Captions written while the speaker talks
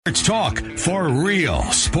It's talk for real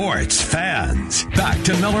sports fans. Back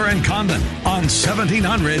to Miller and Condon on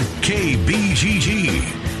 1700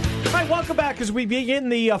 KBGG. All right, welcome back as we begin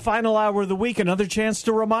the final hour of the week. Another chance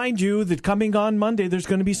to remind you that coming on Monday, there's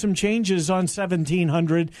going to be some changes on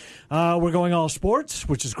 1700. We're going all sports,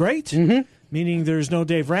 which is great, meaning there's no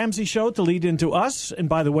Dave Ramsey show to lead into us. And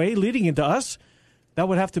by the way, leading into us, that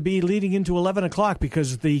would have to be leading into 11 o'clock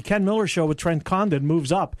because the Ken Miller show with Trent Condon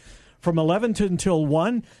moves up from 11 until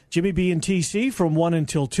 1, Jimmy B and TC from 1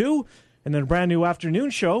 until 2, and then a brand new afternoon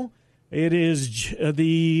show. It is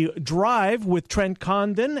the Drive with Trent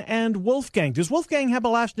Condon and Wolfgang. Does Wolfgang have a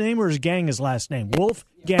last name or is Gang his last name? Wolf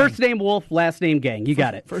Gang. First name Wolf, last name Gang. You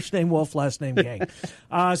got it. First name Wolf, last name Gang.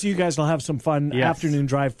 So you guys will have some fun afternoon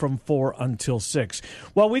drive from 4 until 6.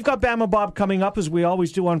 Well, we've got Bama Bob coming up as we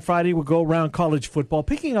always do on Friday. We'll go around college football,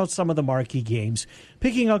 picking out some of the marquee games,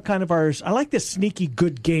 picking out kind of ours. I like the sneaky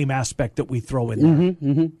good game aspect that we throw in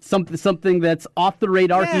there. Something that's off the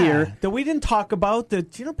radar here. That we didn't talk about,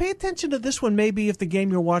 that, pay attention to this one maybe if the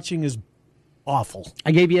game you're watching is awful.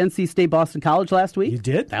 I gave you NC State Boston College last week. You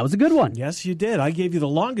did? That was a good one. Yes, you did. I gave you the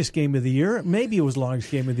longest game of the year. Maybe it was the longest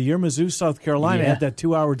game of the year. Mizzou, South Carolina had that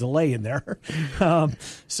 2-hour delay in there.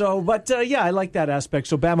 I like that aspect.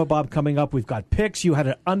 So Bama Bob coming up. We've got picks. You had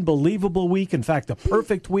an unbelievable week. In fact, a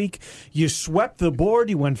perfect week. You swept the board.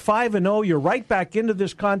 You went 5-0. You're right back into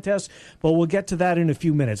this contest, but we'll get to that in a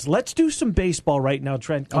few minutes. Let's do some baseball right now,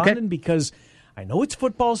 Trent Condon, because I know it's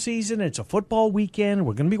football season. It's a football weekend.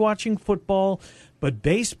 We're going to be watching football. But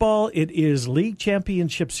baseball, it is League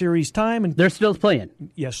Championship Series time. And they're still playing.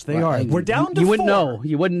 Yes, they are. We're down to 4.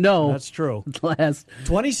 You wouldn't know. That's true. Last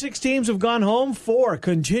 26 teams have gone home. 4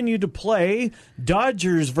 continue to play.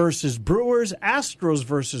 Dodgers versus Brewers. Astros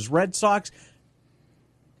versus Red Sox.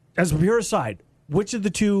 As a pure aside, which of the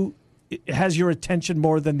two has your attention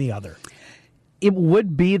more than the other? It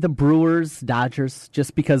would be the Brewers-Dodgers,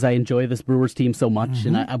 just because I enjoy this Brewers team so much,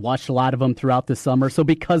 and I watched a lot of them throughout the summer. So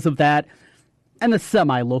because of that, and the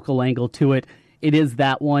semi-local angle to it, it is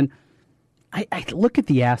that one. I look at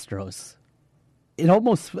the Astros. And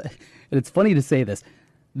it's funny to say this,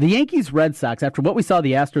 the Yankees-Red Sox, after what we saw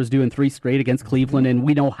the Astros do in 3 straight against Cleveland, and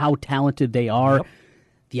we know how talented they are,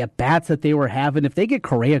 the at-bats that they were having, if they get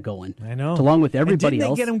Correa going, I know, along with everybody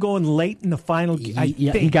else. Didn't they get him going late in the final? He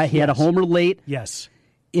had a homer late. Yes.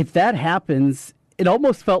 If that happens, it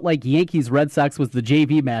almost felt like Yankees-Red Sox was the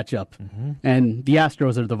JV matchup, and the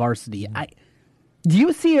Astros are the varsity. Do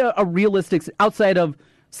you see a realistic, outside of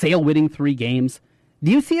Sale winning 3 games,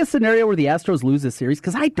 do you see a scenario where the Astros lose this series?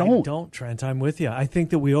 Because I don't. I don't, Trent. I'm with you. I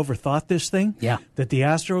think that we overthought this thing. Yeah. That the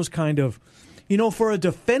Astros kind of... for a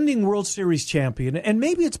defending World Series champion, and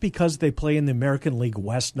maybe it's because they play in the American League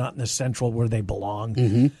West, not in the Central where they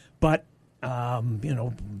belong, but,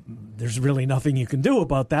 there's really nothing you can do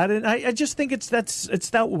about that. And I just think it's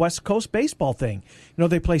that West Coast baseball thing.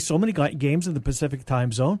 They play so many games in the Pacific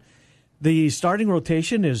time zone. The starting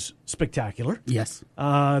rotation is spectacular. Yes.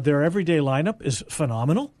 Their everyday lineup is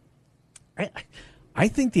phenomenal. I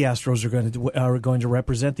think the Astros are going to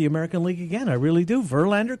represent the American League again. I really do.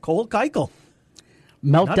 Verlander, Cole, Keuchel.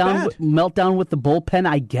 Meltdown with the bullpen,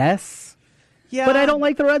 I guess. Yeah, but I don't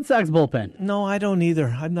like the Red Sox bullpen. No, I don't either.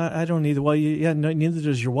 I don't either. Well, neither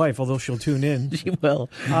does your wife, although she'll tune in. She will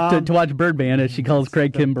to watch Birdman, as she calls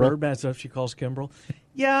Craig Kimbrell. Birdman stuff she calls Kimbrell.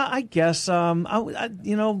 Yeah, I guess.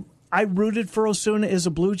 I rooted for Osuna as a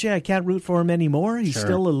Blue Jay. I can't root for him anymore. He's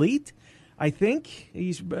still elite. I think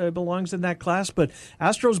he belongs in that class. But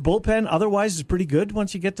Astros bullpen otherwise is pretty good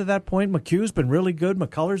once you get to that point. McHugh's been really good.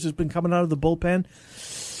 McCullers has been coming out of the bullpen.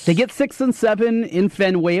 They get 6 and 7 in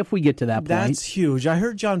Fenway if we get to that point. That's huge. I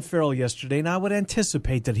heard John Farrell yesterday, and I would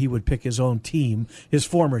anticipate that he would pick his own team, his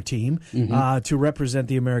former team, to represent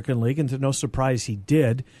the American League, and to no surprise he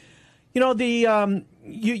did.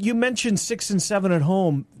 You mentioned 6 and 7 at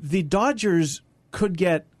home. The Dodgers could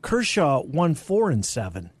get Kershaw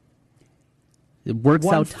 1-4-7. It works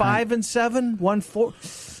out 5-7,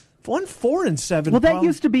 1-4-7. Well, that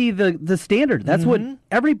used to be the standard. That's what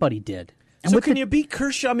everybody did. And so can you beat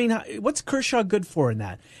Kershaw? I mean, what's Kershaw good for in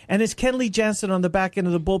that? And is Kenley Jansen on the back end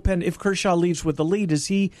of the bullpen, if Kershaw leaves with the lead, is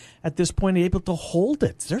he at this point able to hold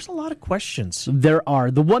it? There's a lot of questions. There are.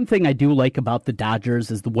 The one thing I do like about the Dodgers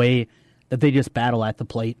is the way that they just battle at the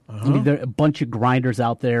plate. I mean, there are a bunch of grinders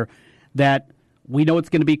out there that we know it's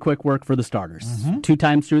going to be quick work for the starters. 2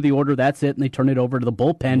 times through the order, that's it, and they turn it over to the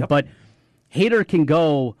bullpen. But Hader can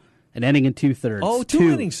go an inning and 2/3. Oh,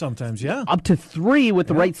 2 innings sometimes, yeah. Up to 3 with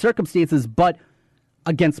the right circumstances, but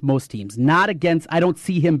against most teams. Not against, I don't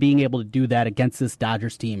see him being able to do that against this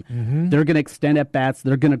Dodgers team. They're going to extend at bats,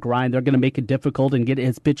 they're going to grind, they're going to make it difficult and get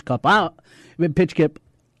his pitch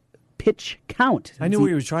pitch count. I knew what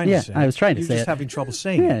you were trying to say. I was trying to say You're just it. having trouble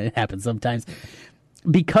saying Yeah, it. it happens sometimes.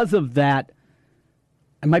 Because of that,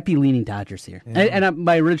 I might be leaning Dodgers here. And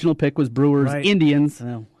my original pick was Brewers, Right. Indians.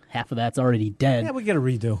 Well, half of that's already dead. Yeah, we get a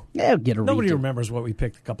redo. Yeah, get a Nobody redo. remembers what we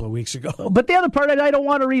picked a couple of weeks ago. But the other part, I don't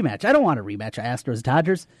want a rematch. I don't want a rematch of Astros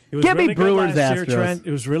Dodgers. It was Give really me good Brewers last Astros. year, Trent.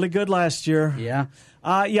 It was really good last year. Yeah.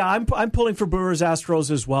 I'm pulling for Brewers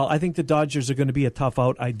Astros as well. I think the Dodgers are going to be a tough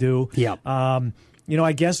out. I do. Yeah.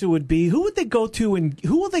 I guess it would be who will they go to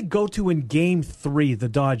in Game 3? The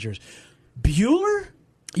Dodgers, Buehler.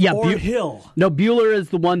 Yeah, or Hill. No, Buehler is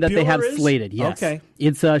the one that they have Buehler is? slated. Yes. Okay.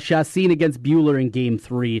 It's Chacin against Buehler in Game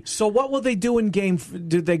 3. So what will they do in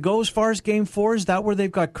Did they go as far as Game 4? Is that where they've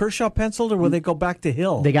got Kershaw penciled, or will they go back to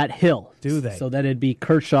Hill? They got Hill. Do they? So that'd be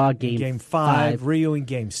Kershaw Game 5, Ryu in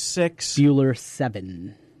Game 6. Buehler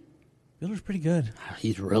 7. Buehler's pretty good.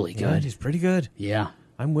 He's really good. Yeah, he's pretty good. Yeah.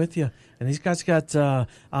 I'm with you. And these guys got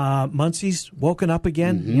Muncy's woken up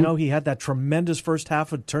again. Mm-hmm. You know, he had that tremendous first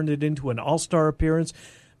half and turned it into an all-star appearance.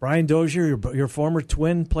 Brian Dozier, your former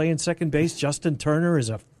twin, playing second base. Justin Turner is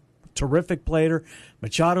a terrific player.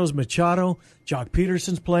 Machado's Machado. Jock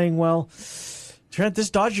Peterson's playing well. Trent, this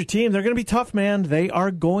Dodger team, they're going to be tough, man. They are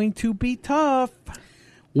going to be tough.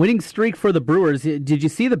 Winning streak for the Brewers. Did you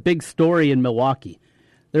see the big story in Milwaukee?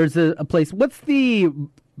 There's a place. What's the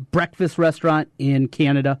breakfast restaurant in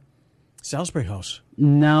Canada? Salisbury House.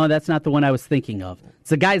 No, that's not the one I was thinking of.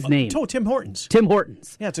 It's a guy's name. Tim Hortons. Tim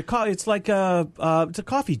Hortons. Yeah, it's like it's a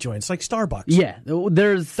coffee joint. It's like Starbucks. Yeah,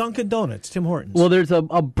 there's Dunkin' Donuts. Tim Hortons. Well, there's a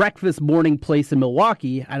breakfast morning place in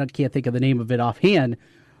Milwaukee. I can't think of the name of it offhand,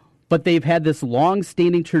 but they've had this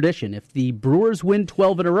long-standing tradition. If the Brewers win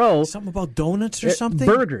 12 in a row, something about donuts or something.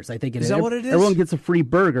 Burgers, I think it is. Is that what it is? Everyone gets a free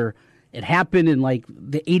burger. It happened in like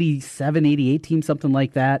the 87, 88 team, something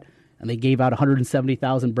like that. And they gave out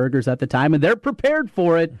 170,000 burgers at the time, and they're prepared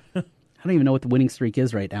for it. I don't even know what the winning streak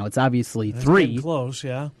is right now. It's obviously 3. Getting close,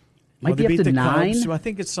 yeah. Might they be up beat to the 9. Cubs. I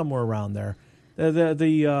think it's somewhere around there.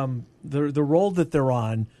 The role that they're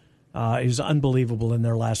on is unbelievable in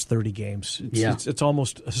their last 30 games. It's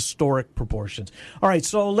almost historic proportions. All right,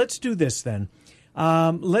 so let's do this then.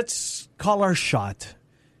 Let's call our shot.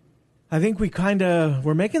 I think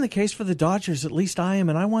we're making the case for the Dodgers, at least I am,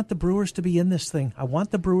 and I want the Brewers to be in this thing.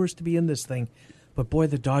 But boy,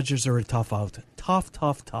 the Dodgers are a tough out. Tough.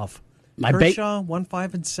 Kershaw,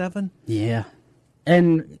 1-5-7. Yeah.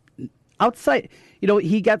 And outside,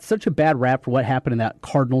 he got such a bad rap for what happened in that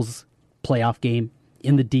Cardinals playoff game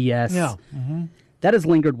in the DS. Yeah. Mm-hmm. That has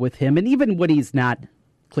lingered with him. And even when he's not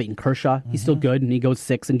Clayton Kershaw, he's still good, and he goes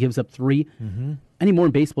 6 and gives up 3. Mm-hmm. Anymore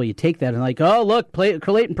in baseball, you take that and like, oh, look,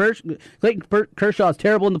 Clayton Kershaw is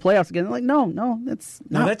terrible in the playoffs again. They're like, no,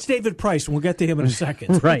 that's David Price, and we'll get to him in a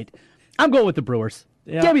second. Right. I'm going with the Brewers.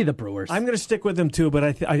 Yeah. Give me the Brewers. I'm going to stick with them, too,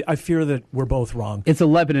 but I fear that we're both wrong. It's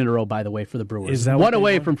 11 in a row, by the way, for the Brewers. Is that one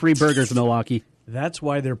away from free burgers in Milwaukee? That's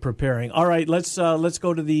why they're preparing. All right, let's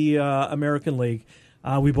go to the American League.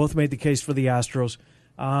 We both made the case for the Astros.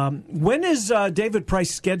 When is David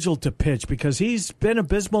Price scheduled to pitch? Because he's been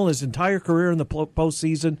abysmal his entire career in the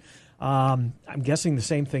postseason. I'm guessing the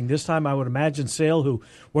same thing this time. I would imagine Sale, who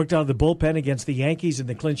worked out of the bullpen against the Yankees in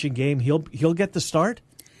the clinching game, he'll get the start?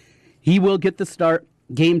 He will get the start.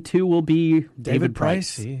 Game 2 will be David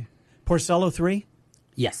Price. Porcello 3?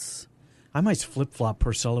 Yes. I might flip-flop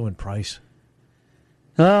Porcello and Price.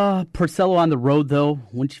 Porcello on the road, though.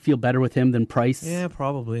 Wouldn't you feel better with him than Price? Yeah,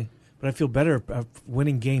 probably. But I feel better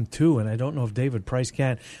winning Game 2, and I don't know if David Price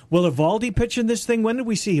can. Will Eovaldi pitch in this thing? When did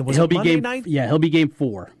we see him? Was it Monday night? Yeah, he'll be Game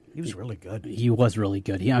 4. He was really good. He was really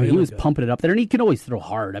good. He was pumping it up there, and he can always throw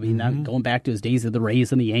hard. I mean, going back to his days of the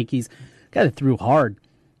Rays and the Yankees, guy that threw hard.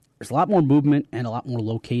 There's a lot more movement and a lot more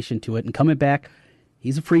location to it. And coming back,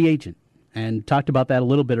 he's a free agent. And talked about that a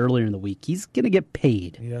little bit earlier in the week. He's going to get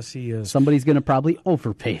paid. Yes, he is. Somebody's going to probably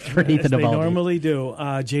overpay for Nathan Eovaldi. They normally do.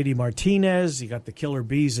 J.D. Martinez, you got the killer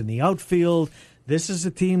bees in the outfield. This is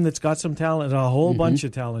a team that's got some talent, a whole bunch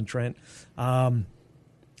of talent, Trent. I'm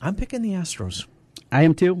picking the Astros. I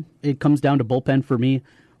am too. It comes down to bullpen for me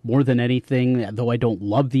more than anything. Though I don't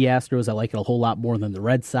love the Astros, I like it a whole lot more than the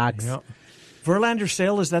Red Sox. Yep. Verlander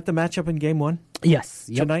Sale, is that the matchup in Game 1? Yes.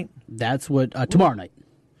 Tonight? That's what tomorrow night.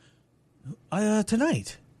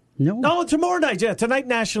 Tonight? No, tomorrow night. Yeah, tonight,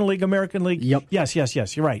 National League, American League. Yep. Yes,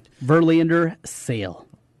 you're right. Verlander, Sale.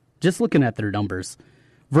 Just looking at their numbers.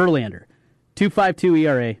 Verlander, 2.52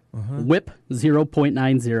 ERA, WHIP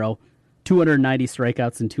 0.90, 290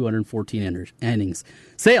 strikeouts and 214 innings.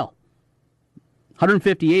 Sale,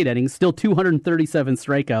 158 innings, still 237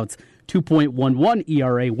 strikeouts, 2.11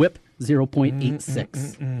 ERA, WHIP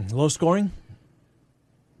 0.86. Low scoring?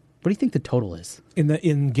 What do you think the total is?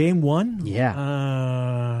 In game one?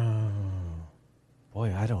 Yeah.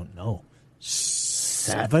 Boy, I don't know.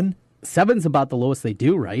 7? 7's about the lowest they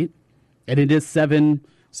do, right? And it is 7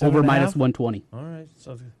 over minus 120. All right.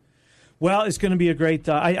 Well, it's going to be a great.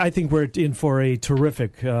 I think we're in for a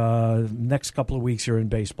terrific next couple of weeks here in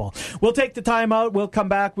baseball. We'll take the time out. We'll come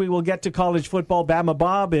back. We will get to college football. Bama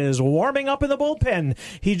Bob is warming up in the bullpen.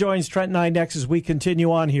 He joins Trent and I next as we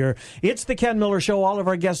continue on here. It's the Ken Miller Show. All of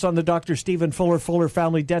our guests on the Dr. Stephen Fuller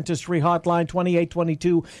Family Dentistry Hotline,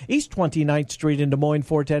 2822 East 29th Street in Des Moines,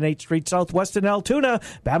 410 8th Street Southwest in Altoona.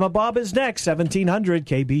 Bama Bob is next, 1700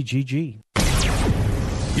 KBGG.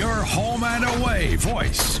 Your home and away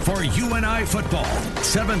voice for UNI football.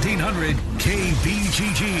 1700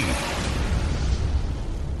 KBGG.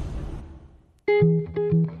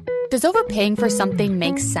 Does overpaying for something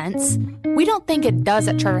make sense? We don't think it does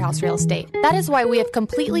at Charterhouse Real Estate. That is why we have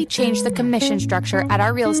completely changed the commission structure at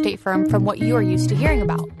our real estate firm from what you are used to hearing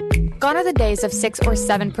about. Gone are the days of 6 or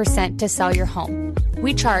 7% to sell your home.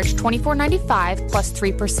 We charge $24.95 plus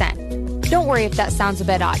 3%. Don't worry if that sounds a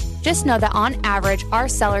bit odd. Just know that on average, our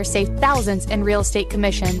sellers save thousands in real estate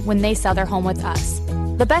commission when they sell their home with us.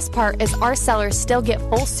 The best part is our sellers still get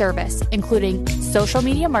full service, including social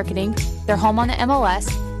media marketing, their home on the MLS,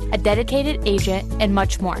 a dedicated agent, and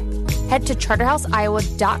much more. Head to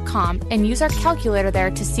charterhouseiowa.com and use our calculator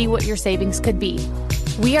there to see what your savings could be.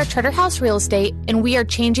 We are Charterhouse Real Estate, and we are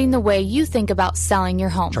changing the way you think about selling your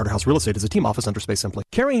home. Charterhouse Real Estate is a team office under Space Simply.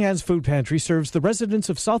 Caring Hands Food Pantry serves the residents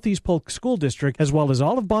of Southeast Polk School District as well as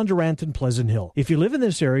all of Bondurant and Pleasant Hill. If you live in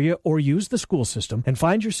this area or use the school system and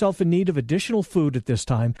find yourself in need of additional food at this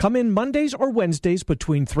time, come in Mondays or Wednesdays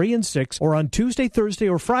between 3 and 6 or on Tuesday, Thursday,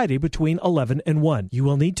 or Friday between 11 and 1. You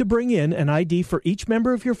will need to bring in an ID for each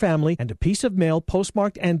member of your family and a piece of mail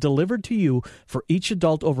postmarked and delivered to you for each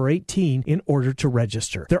adult over 18 in order to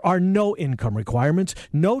register. There are no income requirements,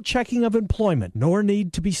 no checking of employment, nor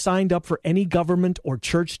need to be signed up for any government or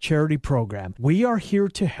church charity program. We are here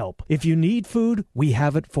to help. If you need food, we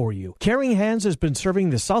have it for you. Caring Hands has been serving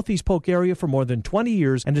the Southeast Polk area for more than 20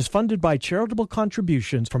 years and is funded by charitable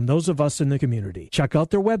contributions from those of us in the community. Check out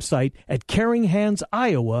their website at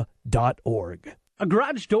caringhandsiowa.org. A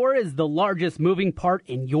garage door is the largest moving part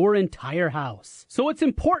in your entire house, so it's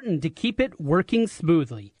important to keep it working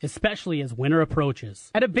smoothly, especially as winter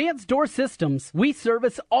approaches. At Advanced Door Systems, we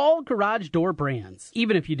service all garage door brands,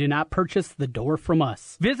 even if you do not purchase the door from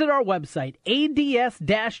us. Visit our website,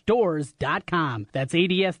 ads-doors.com. That's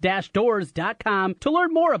ads-doors.com to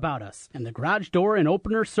learn more about us and the garage door and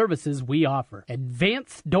opener services we offer.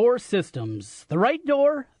 Advanced Door Systems, the right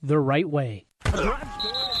door, the right way.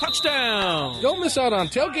 Touchdown! Don't miss out on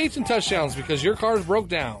tailgates and touchdowns because your car's broke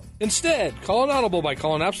down. Instead, call an audible by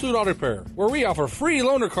calling Absolute Auto Repair, where we offer free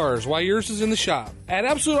loaner cars while yours is in the shop. At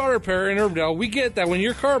Absolute Auto Repair in Urbandale, we get that when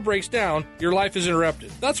your car breaks down, your life is interrupted.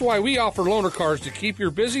 That's why we offer loaner cars to keep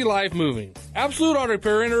your busy life moving. Absolute Auto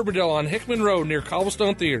Repair in Urbandale on Hickman Road near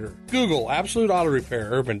Cobblestone Theater. Google Absolute Auto Repair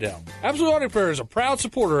Urbandale. Absolute Auto Repair is a proud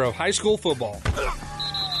supporter of high school football.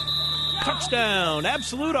 Touchdown,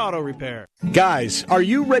 Absolute Auto Repair. Guys, are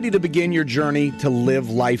you ready to begin your journey to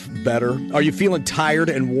live life better? Are you feeling tired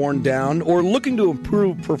and worn down, or looking to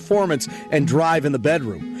improve performance and drive in the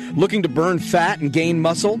bedroom? Looking to burn fat and gain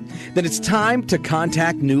muscle? Then it's time to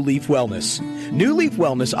contact New Leaf Wellness. New Leaf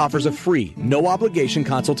Wellness offers a free, no-obligation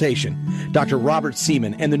consultation. Dr. Robert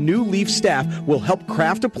Seaman and the New Leaf staff will help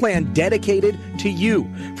craft a plan dedicated to you.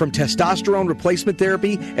 From testosterone replacement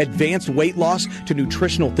therapy, advanced weight loss, to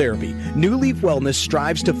nutritional therapy, New Leaf Wellness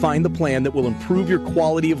strives to find the plan that will improve your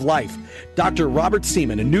quality of life. Dr. Robert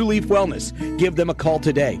Seaman and New Leaf Wellness. Give them a call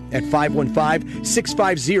today at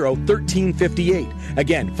 515-650-1358.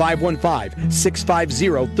 Again,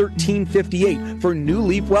 515-650-1358 for New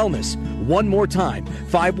Leaf Wellness. One more time,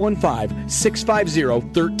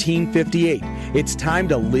 515-650-1358. It's time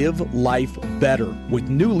to live life better with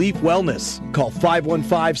New Leaf Wellness. Call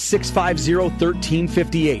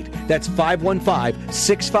 515-650-1358. That's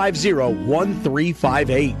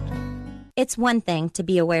 515-650-1358. It's one thing to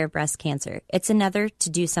be aware of breast cancer. It's another to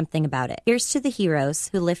do something about it. Here's to the heroes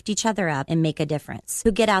who lift each other up and make a difference,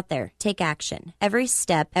 who get out there, take action. Every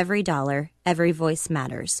step, every dollar, every voice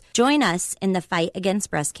matters. Join us in the fight against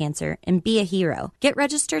breast cancer and be a hero. Get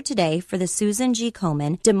registered today for the Susan G.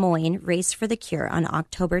 Komen Des Moines Race for the Cure on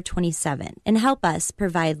October 27th and help us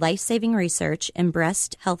provide life-saving research and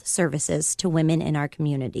breast health services to women in our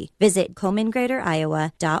community. Visit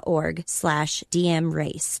ComenGreaterIowa.org/DM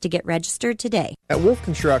race to get registered today. At Wolf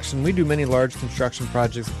Construction, we do many large construction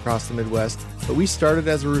projects across the Midwest, but we started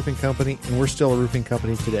as a roofing company and we're still a roofing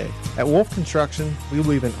company today. At Wolf Construction, we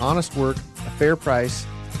believe in honest work, a fair price,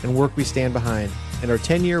 and work we stand behind, and our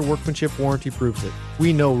 10-year workmanship warranty proves it.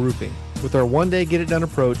 We know roofing. With our one-day get-it-done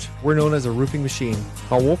approach, we're known as a roofing machine.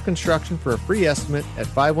 Call Wolf Construction for a free estimate at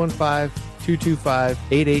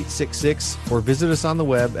 515-225-8866 or visit us on the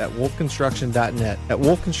web at wolfconstruction.net. At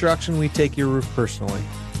Wolf Construction, we take your roof personally.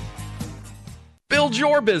 Build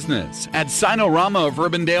your business. At Sinorama of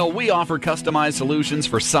Urbandale, we offer customized solutions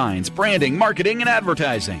for signs, branding, marketing, and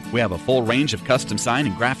advertising. We have a full range of custom sign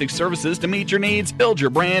and graphic services to meet your needs, build your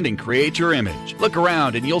brand, and create your image. Look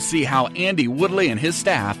around and you'll see how Andy Woodley and his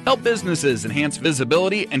staff help businesses enhance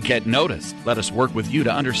visibility and get noticed. Let us work with you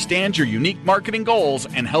to understand your unique marketing goals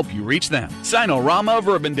and help you reach them. Sinorama of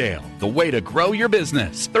Urbandale, the way to grow your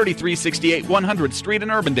business. 3368 100th Street in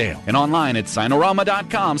Urbandale and online at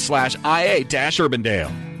sinorama.com/IA-Urbandale. All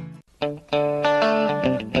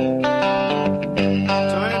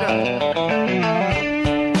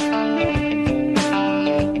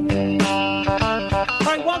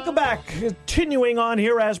right, welcome back. Continuing on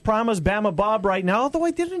here as promised, Bama Bob right now. Although I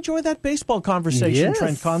did enjoy that baseball conversation, yes.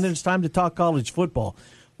 Trent Condon. It's time to talk college football.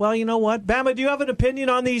 Well, you know what, Bama, do you have an opinion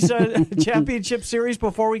on these championship series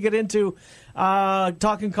before we get into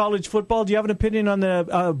talking college football? Do you have an opinion on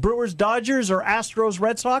the Brewers, Dodgers, or Astros,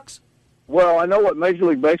 Red Sox? Well, I know what Major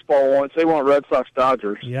League Baseball wants. They want Red Sox,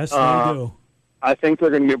 Dodgers. Yes, they do. I think they're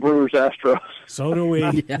going to get Brewers, Astros. So do we.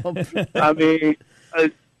 I mean,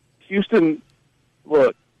 Houston,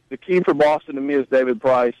 look, the key for Boston to me is David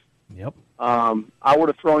Price. Yep. I would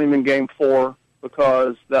have thrown him in Game 4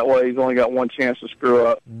 because that way he's only got one chance to screw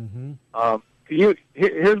up. Mm-hmm.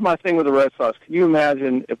 Here's my thing with the Red Sox. Can you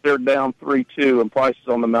imagine if they're down 3-2 and Price is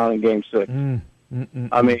on the mound in Game 6?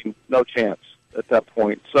 I mean, no chance at that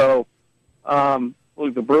point. So,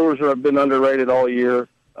 look, the Brewers have been underrated all year.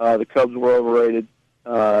 The Cubs were overrated.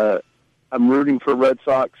 I'm rooting for Red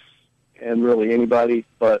Sox and really anybody,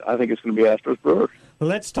 but I think it's going to be Astros Brewers.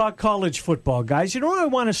 Let's talk college football, guys. You know what I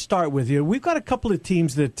want to start with here? We've got a couple of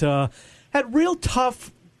teams that had real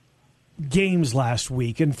tough games last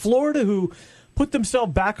week. And Florida, who put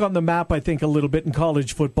themselves back on the map, I think, a little bit in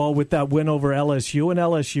college football with that win over LSU. And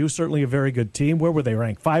LSU, certainly a very good team. Where were they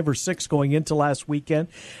ranked? 5 or 6 going into last weekend.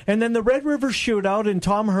 And then the Red River Shootout, and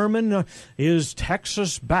Tom Herman, is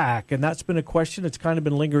Texas back? And that's been a question that's kind of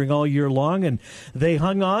been lingering all year long. And they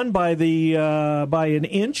hung on by an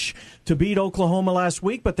inch to beat Oklahoma last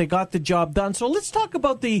week, but they got the job done. So let's talk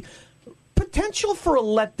about the potential for a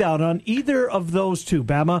letdown on either of those two,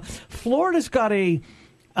 Bama. Florida's got a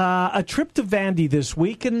trip to Vandy this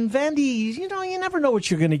week, and Vandy, you never know what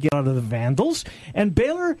you're going to get out of the Vandals. And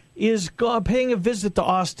Baylor is paying a visit to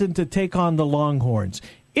Austin to take on the Longhorns.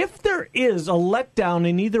 If there is a letdown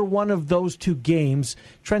in either one of those two games,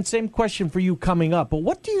 Trent, same question for you coming up, but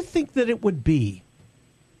what do you think that it would be?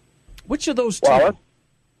 Which of those two? Well,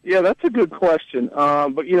 that's a good question.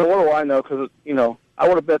 But, what do I know? Because, I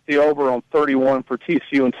would have bet the over on 31 for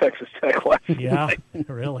TCU and Texas Tech last night. Yeah,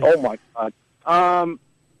 really. Oh, my God.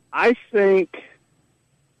 I think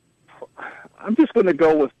I'm just going to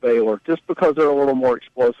go with Baylor just because they're a little more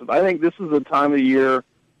explosive. I think this is the time of year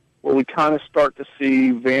where we kind of start to see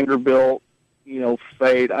Vanderbilt,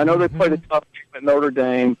 fade. I know they played a tough game at Notre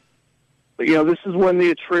Dame, but, this is when the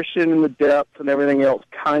attrition and the depth and everything else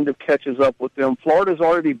kind of catches up with them. Florida's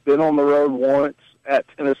already been on the road once at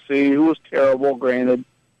Tennessee, who was terrible, granted,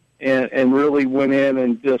 and really went in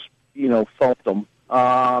and just, thumped them.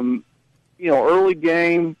 Early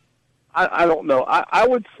game, I don't know. I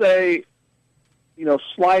would say,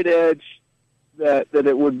 slight edge that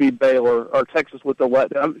it would be Baylor or Texas with the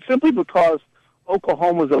letdown, simply because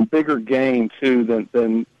Oklahoma's a bigger game, too,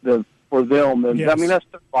 than for them. And, yes. I mean, that's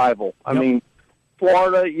their rival. I mean,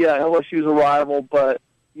 Florida, LSU's a rival, but,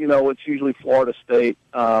 it's usually Florida State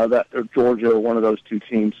or Georgia or one of those two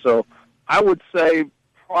teams. So I would say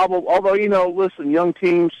probably, although, listen, young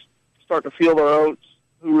teams start to feel their oats.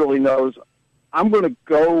 Who really knows? I'm going to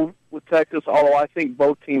go with Texas, although I think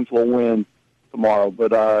both teams will win tomorrow.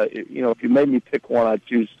 But, if you made me pick one, I'd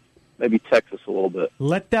choose maybe Texas a little bit.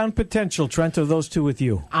 Letdown potential, Trent, are those two with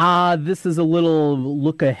you? This is a little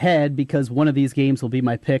look ahead because one of these games will be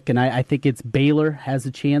my pick, and I think it's Baylor has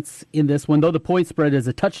a chance in this one, though the point spread is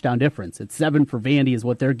a touchdown difference. It's 7 for Vandy is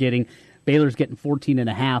what they're getting. Baylor's getting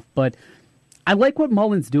 14.5, but I like what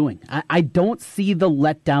Mullen's doing. I don't see the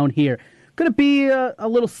letdown here. Going to be a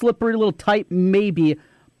little slippery, a little tight, maybe,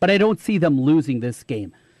 but I don't see them losing this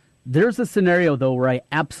game. There's a scenario, though, where I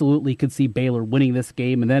absolutely could see Baylor winning this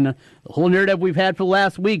game, and then the whole narrative we've had for the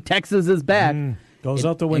last week, Texas is back. Goes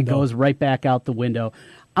out the window. It goes right back out the window.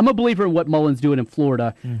 I'm a believer in what Mullen's doing in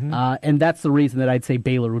Florida, and that's the reason that I'd say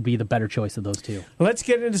Baylor would be the better choice of those two. Let's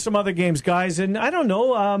get into some other games, guys. And I don't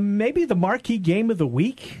know, maybe the marquee game of the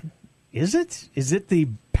week, is it? Is it the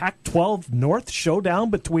Pac-12 North showdown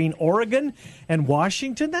between Oregon and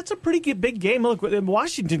Washington? That's a pretty big game. Look,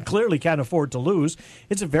 Washington clearly can't afford to lose.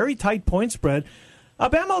 It's a very tight point spread.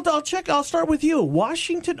 Bam, I'll start with you.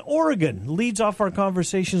 Washington, Oregon leads off our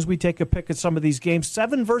conversations. We take a pick at some of these games.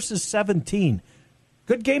 7 versus 17.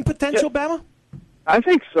 Good game potential, Bama? I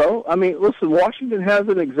think so. I mean, listen, Washington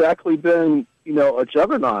hasn't exactly been, a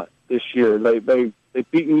juggernaut this year. They've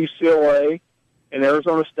beaten UCLA and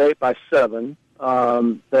Arizona State by 7.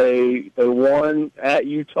 They won at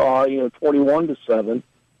Utah, 21-7.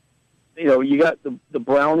 You got the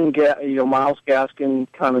Brown and Miles Gaskin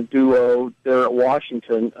kind of duo there at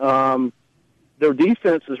Washington. Their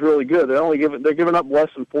defense is really good. They're giving up less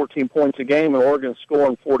than 14 points a game, and Oregon's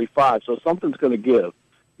scoring 45. So something's going to give.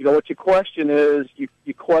 What you question is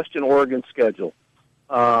you question Oregon's schedule.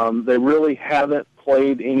 They really haven't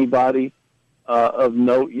played anybody of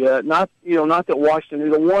note yet. Not that Washington.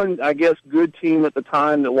 The one, I guess, good team at the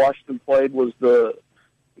time that Washington played was the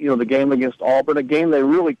game against Auburn, a game they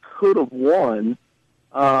really could have won.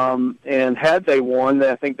 And had they won,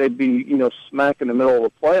 I think they'd be smack in the middle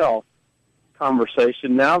of the playoff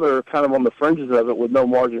conversation. Now they're kind of on the fringes of it with no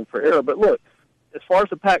margin for error. But look, as far as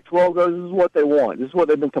the Pac-12 goes, this is what they want. This is what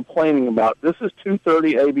they've been complaining about. This is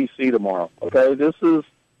 2:30 ABC tomorrow. Okay, this is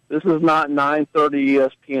not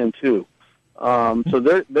 9:30 ESPN2. So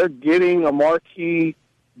they're getting a marquee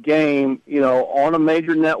game, on a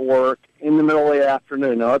major network in the middle of the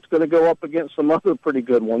afternoon. Now it's going to go up against some other pretty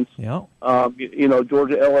good ones. Yeah.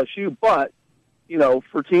 Georgia, LSU, but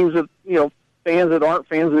for teams that fans that aren't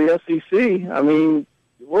fans of the SEC, I mean,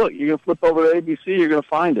 look, you can flip over to ABC, you're going to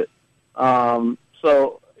find it.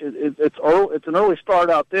 So it's an early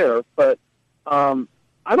start out there, but I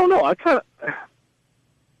don't know.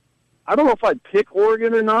 I don't know if I'd pick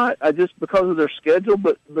Oregon or not, just because of their schedule,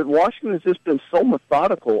 but Washington has just been so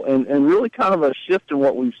methodical and really kind of a shift in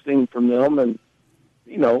what we've seen from them. And,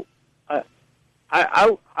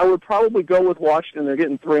 I would probably go with Washington. They're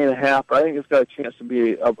getting 3.5. I think it's got a chance to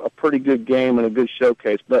be a pretty good game and a good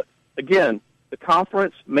showcase. But, again, the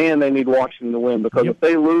conference, man, they need Washington to win because if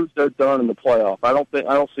they lose, they're done in the playoff. I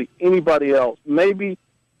don't see anybody else. Maybe,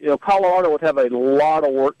 Colorado would have a lot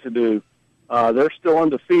of work to do. They're still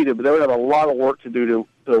undefeated, but they would have a lot of work to do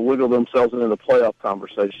to wiggle themselves into the playoff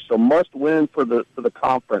conversation. So must win for the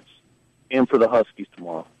conference and for the Huskies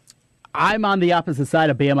tomorrow. I'm on the opposite side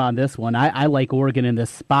of Bama on this one. I like Oregon in this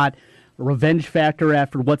spot. Revenge factor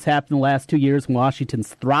after what's happened the last 2 years when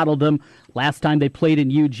Washington's throttled them. Last time they played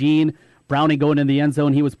in Eugene, Browning going in the end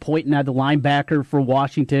zone, he was pointing at the linebacker for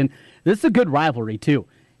Washington. This is a good rivalry, too.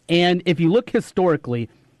 And if you look historically,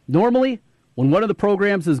 normally when one of the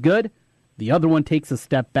programs is good, the other one takes a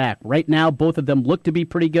step back. Right now, both of them look to be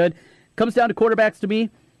pretty good. Comes down to quarterbacks to me.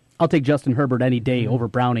 I'll take Justin Herbert any day over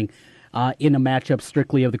Browning in a matchup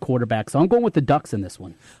strictly of the quarterback. So I'm going with the Ducks in this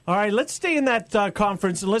one. All right, let's stay in that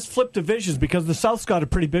conference and let's flip divisions because the South's got a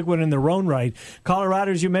pretty big one in their own right.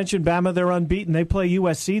 Colorado, as you mentioned, Bama, they're unbeaten. They play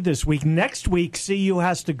USC this week. Next week, CU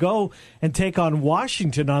has to go and take on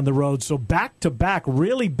Washington on the road. So back-to-back,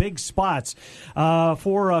 really big spots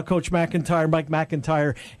for Coach McIntyre, Mike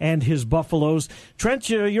McIntyre, and his Buffaloes. Trent,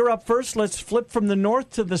 you're up first. Let's flip from the north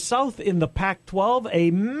to the south in the Pac-12.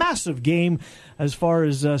 A massive game as far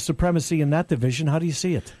as supremacy in that division. How do you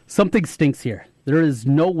see it? Something stinks here. There is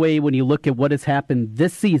no way when you look at what has happened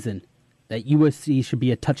this season that USC should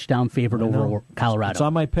be a touchdown favorite over Colorado. It's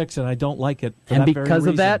on my picks, and I don't like it. And because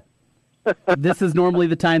of that, this is normally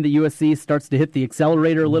the time that USC starts to hit the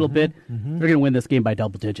accelerator a little bit. They're going to win this game by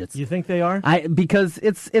double digits. You think they are? Because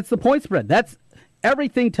it's the point spread. That's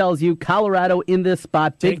everything tells you Colorado in this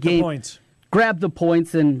spot, big Take game, the points. Grab the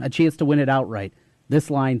points and a chance to win it outright. This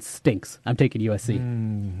line stinks. I'm taking USC.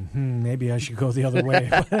 Maybe I should go the other way.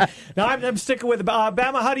 No, I'm sticking with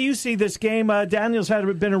Bama. How do you see this game? Daniel's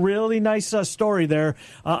been a really nice story there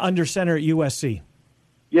under center at USC.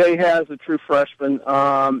 Yeah, he has, a true freshman.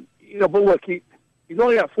 But look, he's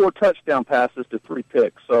only got 4 touchdown passes to 3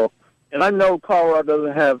 picks. So, and I know Colorado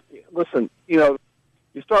doesn't have. Listen, you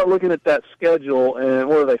start looking at that schedule, and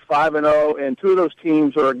what are they, 5-0, and 2 of those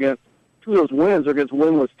teams are against. 2 of those wins are against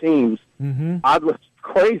winless teams. Oddly,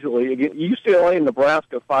 crazily, against UCLA and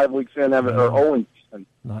Nebraska 5 weeks in are 0-10.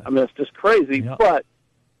 I mean, it's just crazy. Yep. But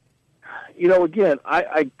again,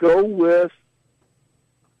 I go with.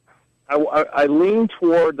 I lean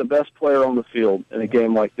toward the best player on the field in a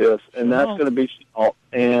game like this, and that's going to be Shenault.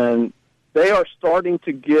 And they are starting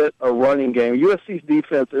to get a running game. USC's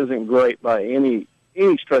defense isn't great by any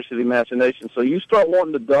any stretch of the imagination. So you start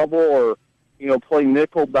wanting to double or, play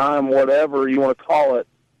nickel, dime, whatever you want to call it,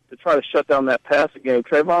 to try to shut down that passing game.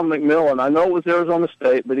 Trayvon McMillan, I know it was Arizona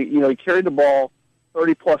State, but he carried the ball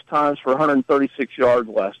 30-plus times for 136 yards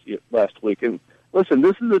last week. And listen,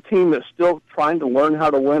 this is a team that's still trying to learn how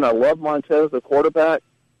to win. I love Montez, the quarterback.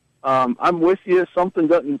 I'm with you. Something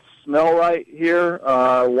doesn't smell right here.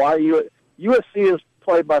 USC has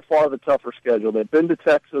played by far the tougher schedule. They've been to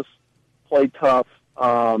Texas, played tough.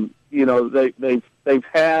 They've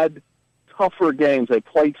had tougher games. They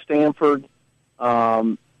played Stanford.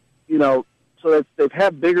 So they've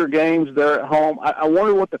had bigger games there at home. I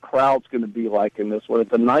wonder what the crowd's going to be like in this one.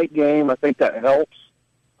 It's a night game. I think that helps.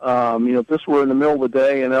 If this were in the middle of the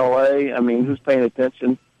day in L.A., who's paying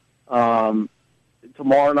attention?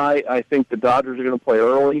 Tomorrow night, I think the Dodgers are going to play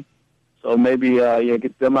early, so maybe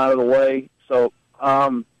get them out of the way. So, I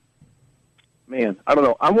don't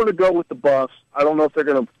know. I'm going to go with the Buffs. I don't know if they're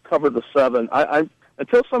going to cover the 7.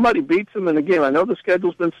 Until somebody beats them in the game, I know the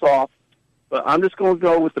schedule's been soft, but I'm just going to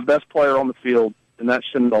go with the best player on the field, and that's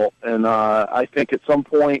Shenault. And I think at some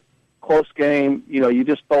point, close game, you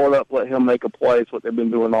just throw it up, let him make a play. It's what they've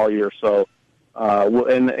been doing all year. So,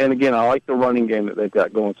 and again, I like the running game that they've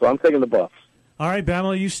got going. So I'm taking the Buffs. All right,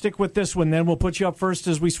 Bama, you stick with this one. Then we'll put you up first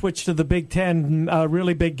as we switch to the Big Ten,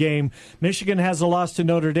 really big game. Michigan has a loss to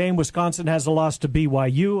Notre Dame. Wisconsin has a loss to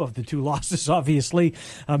BYU. Of the two losses, obviously,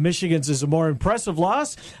 Michigan's is a more impressive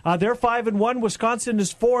loss. They're 5-1. Wisconsin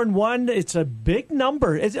is 4-1. It's a big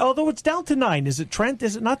number, although it's down to 9. Is it Trent?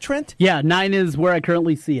 Is it not Trent? Yeah, 9 is where I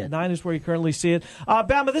currently see it. 9 is where you currently see it.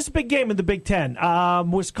 Bama, this is a big game in the Big Ten.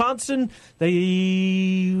 Wisconsin,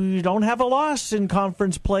 they don't have a loss in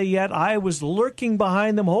conference play yet. I was lurking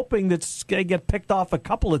behind them, hoping that it's going to get picked off a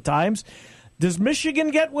couple of times. Does Michigan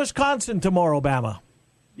get Wisconsin tomorrow, Bama?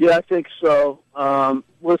 Yeah, I think so.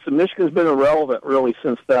 Listen, Michigan's been irrelevant really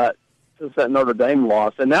since that Notre Dame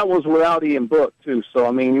loss, and that was without Ian Book too. So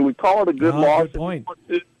we call it a good loss. Good point.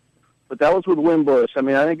 But that was with Wimbush. I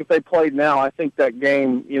think if they played now, I think that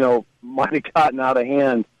game, might have gotten out of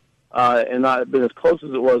hand and not been as close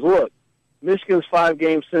as it was. Look, Michigan's 5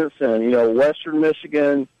 games since then. Western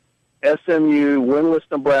Michigan, SMU, winless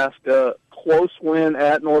Nebraska, close win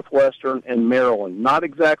at Northwestern, and Maryland. Not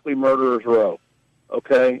exactly murderer's row.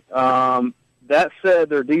 Okay? That said,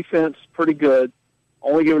 their defense pretty good,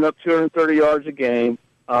 only giving up 230 yards a game.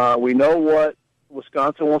 We know what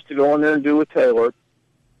Wisconsin wants to go in there and do with Taylor.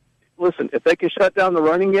 Listen, if they can shut down the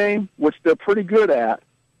running game, which they're pretty good at,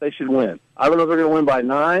 they should win. I don't know if they're going to win by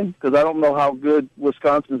 9 because I don't know how good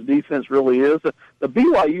Wisconsin's defense really is. The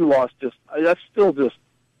BYU loss that still just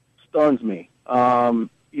stuns me.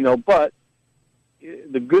 But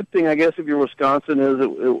the good thing, I guess, if you're Wisconsin is,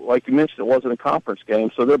 like you mentioned, it wasn't a conference game,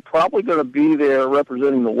 so they're probably going to be there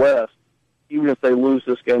representing the West, even if they lose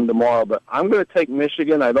this game tomorrow. But I'm going to take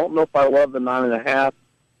Michigan. I don't know if I love the 9.5,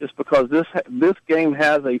 just because this game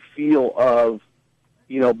has a feel of,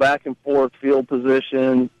 back and forth field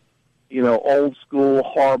position, old school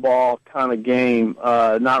Harbaugh kind of game.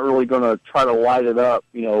 Not really going to try to light it up,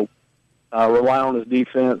 rely on his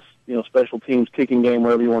defense, special teams, kicking game,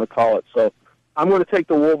 whatever you want to call it. So I'm going to take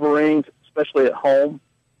the Wolverines, especially at home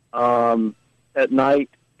at night.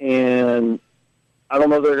 And I don't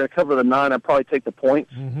know if they're going to cover the 9. I'd probably take the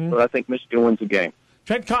points, but I think Michigan wins the game.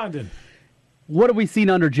 Trent Condon. What have we seen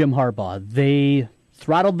under Jim Harbaugh? They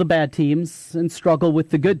throttled the bad teams and struggle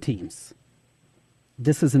with the good teams.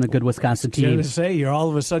 This isn't a good Wisconsin team. I was going to say, you're all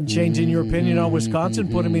of a sudden changing your opinion on Wisconsin,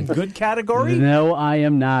 put them in good category? No, I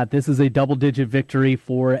am not. This is a double-digit victory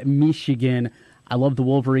for Michigan. I love the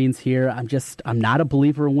Wolverines here. I'm not a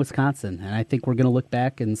believer in Wisconsin, and I think we're going to look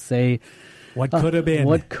back and say, what could have been?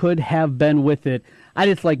 What could have been with it? I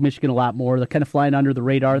just like Michigan a lot more. They're kind of flying under the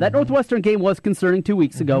radar. That Northwestern game was concerning 2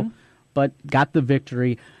 weeks ago, but got the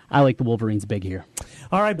victory. I like the Wolverines big here.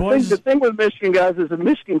 All right, boys. The thing with Michigan, guys, is if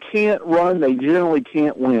Michigan can't run, they generally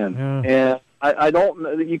can't win. Yeah. And I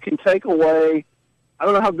don't. You can take away. I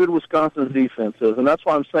don't know how good Wisconsin's defense is, and that's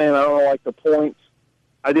why I'm saying I don't like the points.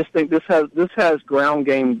 I just think this has ground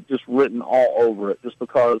game just written all over it, just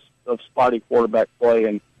because of spotty quarterback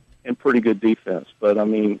play and pretty good defense. But I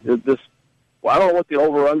mean, I don't know what the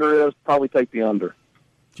over/under is. Probably take the under.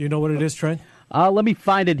 Do you know what it is, Trent? Let me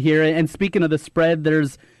find it here. And speaking of the spread,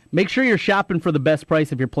 make sure you're shopping for the best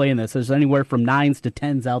price if you're playing this. There's anywhere from 9s to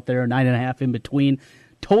 10s out there, 9.5 in between.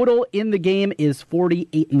 Total in the game is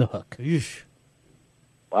 48 in the hook. Eesh.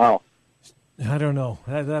 Wow. I don't know.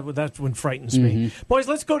 That one frightens me. Boys,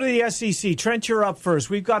 let's go to the SEC. Trent, you're up first.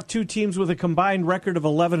 We've got 2 teams with a combined record of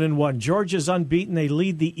 11-1. Georgia's unbeaten. They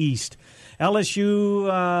lead the East. LSU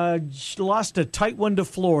lost a tight one to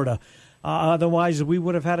Florida. Otherwise, we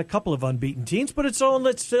would have had a couple of unbeaten teams, but it's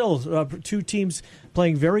still two teams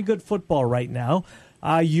playing very good football right now.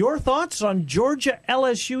 Your thoughts on Georgia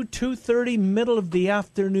LSU 2:30, middle of the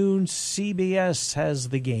afternoon. CBS has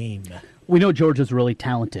the game. We know Georgia's really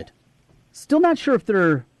talented. Still not sure if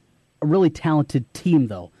they're a really talented team,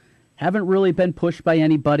 though. Haven't really been pushed by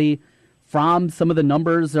anybody. From some of the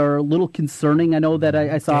numbers are a little concerning. I know that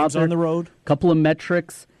I saw out there. On the road. A couple of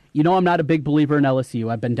metrics. You know I'm not a big believer in LSU.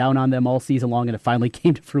 I've been down on them all season long, and it finally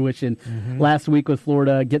came to fruition last week with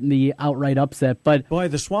Florida getting the outright upset. But boy,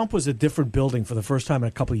 the Swamp was a different building for the first time in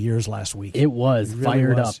a couple of years last week. It was really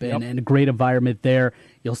fired was. up and a great environment there.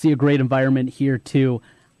 You'll see a great environment here, too.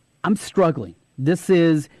 I'm struggling. This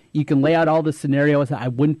is, you can lay out all the scenarios. I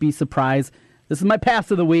wouldn't be surprised. This is my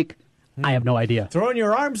pass of the week. I have no idea. Throwing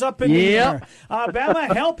your arms up in the air.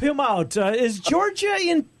 Bama, help him out. Is Georgia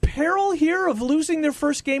in peril here of losing their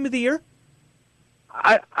first game of the year?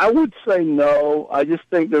 I would say no. I just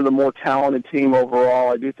think they're the more talented team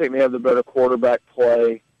overall. I do think they have the better quarterback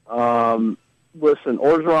play. Listen,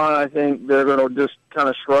 Orgeron, I think they're going to just kind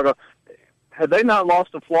of struggle. Had they not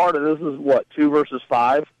lost to Florida, this is 2 versus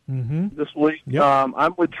 5 this week. Yep.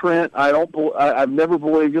 I'm with Trent. I've never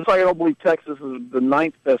believed, just like I don't believe Texas is the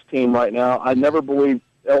 9th best team right now, I never believed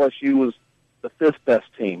LSU was the 5th best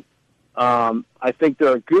team. I think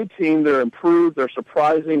they're a good team. They're improved. They're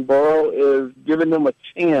surprising. Burrow is giving them a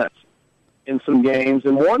chance in some games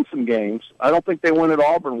and won some games. I don't think they win at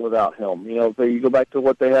Auburn without him. If you go back to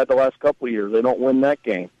what they had the last couple of years, they don't win that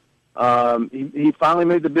game. He finally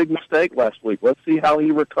made the big mistake last week. Let's see how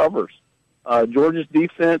he recovers. Georgia's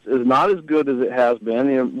defense is not as good as it has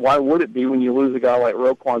been. Why would it be when you lose a guy like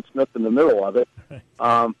Roquan Smith in the middle of it?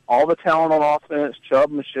 All the talent on offense, Chubb,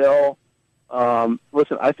 Michelle.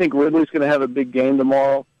 Listen, I think Ridley's going to have a big game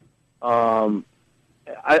tomorrow. I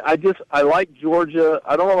like Georgia.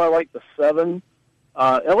 I don't know if I like the 7.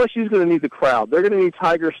 LSU's going to need the crowd. They're going to need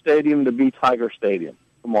Tiger Stadium to be Tiger Stadium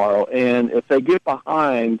tomorrow. And if they get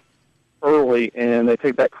behind early and they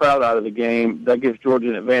take that crowd out of the game, that gives Georgia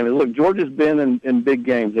an advantage. Look, Georgia's been in big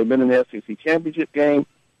games. They've been in the SEC championship game.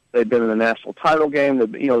 They've been in the national title game.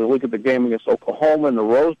 They look at the game against Oklahoma in the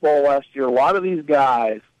Rose Bowl last year. A lot of these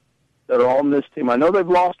guys that are on this team, I know they've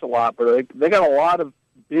lost a lot, but they got a lot of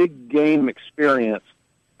big game experience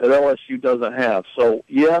that LSU doesn't have. So,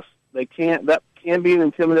 yes, that can be an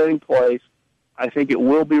intimidating place. I think it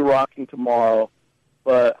will be rocking tomorrow.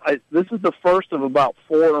 But this is the first of about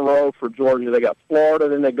 4 in a row for Georgia. They got Florida,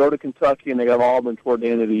 then they go to Kentucky, and they got Auburn toward the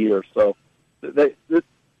end of the year. So, kind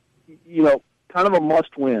of a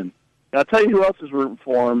must-win. And I'll tell you who else is rooting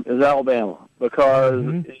for them is Alabama because,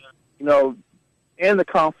 and the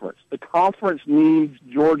conference. The conference needs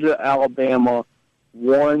Georgia, Alabama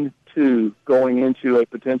 1-2 going into a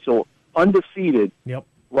potential undefeated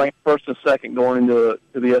ranked first and second going into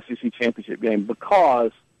the SEC championship game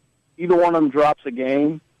because either one of them drops a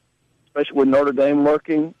game, especially with Notre Dame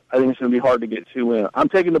lurking, I think it's going to be hard to get 2 in. I'm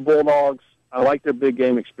taking the Bulldogs. I like their big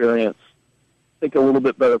game experience. I think a little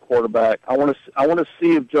bit better quarterback. I want to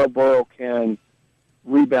see if Joe Burrow can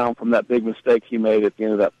rebound from that big mistake he made at the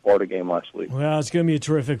end of that Florida game last week. Well, it's going to be a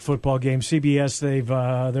terrific football game. CBS,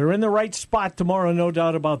 they're in the right spot tomorrow, no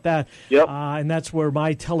doubt about that. Yep. And that's where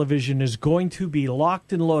my television is going to be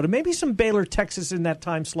locked and loaded. Maybe some Baylor, Texas in that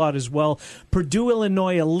time slot as well. Purdue,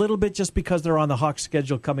 Illinois a little bit just because they're on the Hawks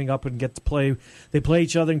schedule coming up and get to play. They play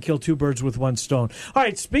each other and kill 2 birds with 1 stone. All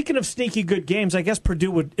right, speaking of sneaky good games, I guess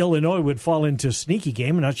Illinois would fall into sneaky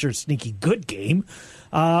game. I'm not sure sneaky good game.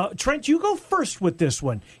 Trent, you go first with this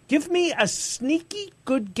one. Give me a sneaky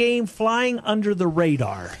good game flying under the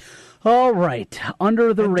radar. All right,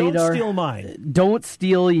 under the radar. Don't steal mine. Don't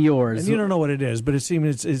steal yours. And you don't know what it is, but it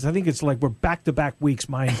seems I think it's like we're back-to-back weeks.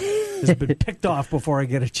 Mine has been picked off before I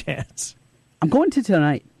get a chance. I'm going to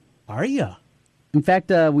tonight. Are you? In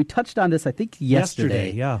fact, we touched on this, I think,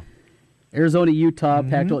 yesterday. Yeah. Arizona, Utah,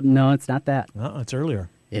 Pac-12. No, it's not that. No, it's earlier.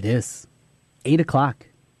 It is. 8 o'clock.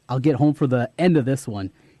 I'll get home for the end of this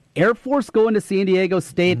one. Air Force going to San Diego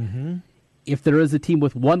State. If there is a team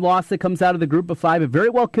with 1 loss that comes out of the group of 5, it very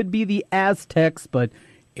well could be the Aztecs, but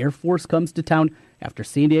Air Force comes to town after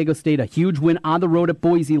San Diego State, a huge win on the road at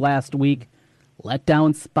Boise last week.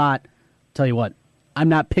 Letdown spot. Tell you what, I'm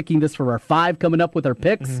not picking this for our 5 coming up with our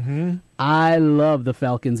picks. I love the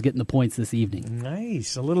Falcons getting the points this evening.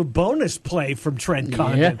 Nice. A little bonus play from Trent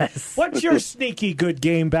Condon. Yes. What's your sneaky good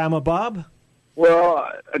game, Bama Bob? Well,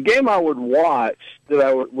 a game I would watch that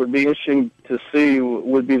I would be interesting to see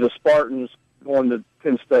would be the Spartans going to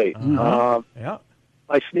Penn State. Yeah.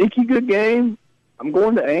 My sneaky good game, I'm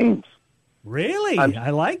going to Ames. Really?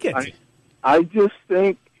 I like it. I just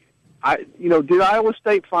think Did Iowa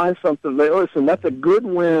State find something? Listen, that's a good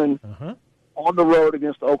win on the road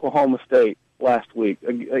against Oklahoma State last week.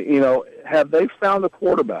 Have they found a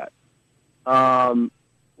quarterback?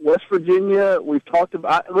 West Virginia, we've talked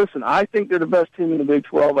about. Listen, I think they're the best team in the Big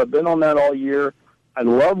 12. I've been on that all year. I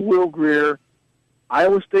love Will Grier.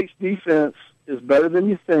 Iowa State's defense is better than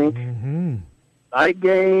you think. Night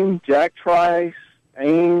game, Jack Trice,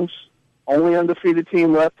 Ames, only undefeated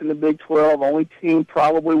team left in the Big 12, only team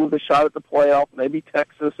probably with a shot at the playoff, maybe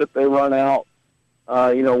Texas if they run out,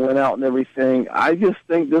 win out and everything. I just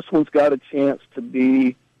think this one's got a chance to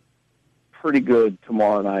be pretty good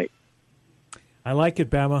tomorrow night. I like it,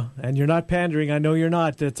 Bama, and you're not pandering. I know you're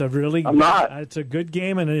not. I'm not. It's a good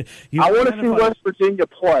game, and I want to see West Virginia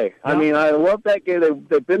play. Yeah. I mean, I love that game.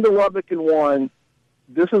 They've been to Lubbock and won.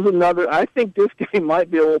 This is another. I think this game might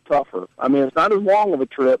be a little tougher. I mean, it's not as long of a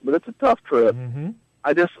trip, but it's a tough trip.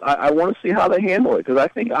 I want to see how they handle it because I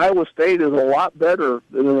think Iowa State is a lot better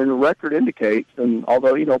than the record indicates. And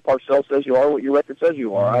although Parcells says you are what your record says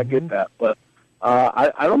you are, I get that. But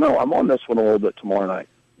I don't know. I'm on this one a little bit tomorrow night.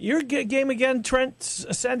 Your game again, Trent,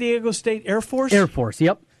 San Diego State Air Force? Air Force,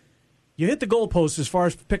 yep. You hit the goalpost as far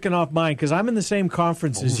as picking off mine because I'm in the same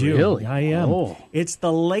conference as you. Really? I am. Oh. It's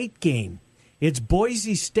the late game. It's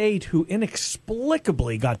Boise State who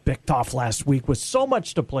inexplicably got picked off last week with so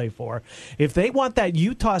much to play for. If they want that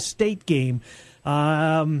Utah State game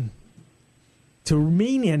to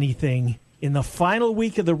mean anything in the final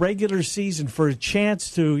week of the regular season for a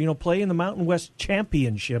chance to, play in the Mountain West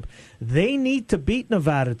Championship, they need to beat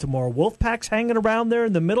Nevada tomorrow. Wolfpack's hanging around there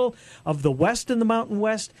in the middle of the West and the Mountain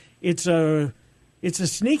West. It's a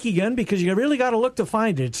sneaky gun because you really got to look to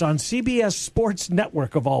find it. It's on CBS Sports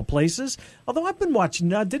Network of all places. Although I've been watching,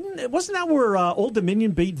 wasn't that where Old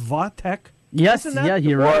Dominion beat Vautech? Yes, yeah,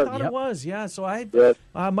 you're right. I thought it was, yeah. So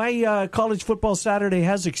my College Football Saturday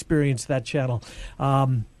has experienced that channel.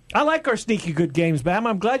 I like our sneaky good games, Bam.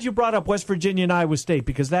 I'm glad you brought up West Virginia and Iowa State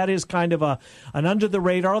because that is kind of an under the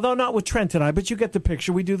radar, although not with Trent and I, but you get the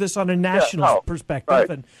picture. We do this on a national perspective,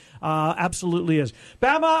 and absolutely is.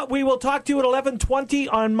 Bama, we will talk to you at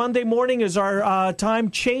 11:20 on Monday morning as our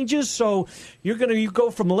time changes. So you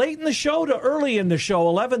go from late in the show to early in the show.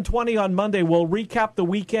 11:20 on Monday. We'll recap the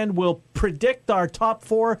weekend. We'll predict our top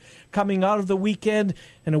 4 coming out of the weekend,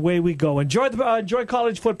 and away we go. Enjoy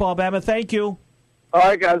college football, Bama. Thank you. All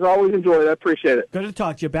right, guys. Always enjoy it. I appreciate it. Good to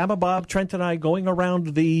talk to you. Bama Bob, Trent, and I going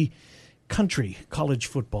around the country college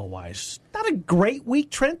football-wise. Not a great week,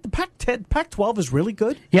 Trent. The Pac-12 is really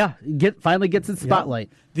good. Yeah, finally gets its spotlight.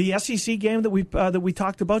 Yeah. The SEC game that we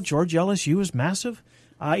talked about, Georgia LSU, is massive.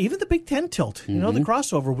 Even the Big Ten tilt, the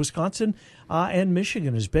crossover, Wisconsin and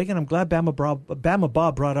Michigan is big, and I'm glad Bama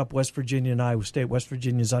Bob brought up West Virginia and Iowa State. West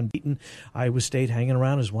Virginia's unbeaten. Iowa State hanging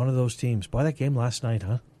around as one of those teams. Boy, that game last night,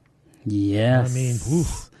 huh? Yes. I mean,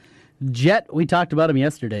 oof. Jet, we talked about him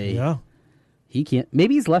yesterday. Yeah. He can't.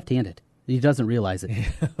 Maybe he's left-handed. He doesn't realize it.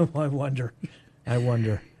 I wonder.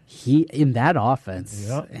 He in that offense,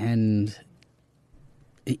 and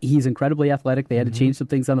he's incredibly athletic. They had to change some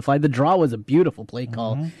things on the fly. The draw was a beautiful play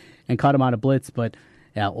call and caught him on a blitz, but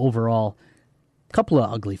overall, a couple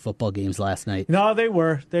of ugly football games last night. No, they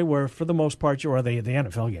were. For the most part, the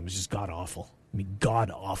NFL game was just god-awful. I mean,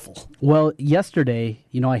 god-awful. Well, yesterday,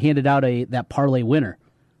 I handed out that parlay winner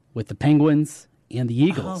with the Penguins and the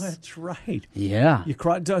Eagles. Oh, that's right. Yeah.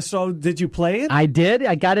 So did you play it? I did.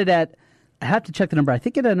 I got it at, I have to check the number. I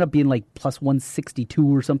think it ended up being like plus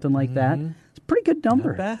 162 or something like that. It's a pretty good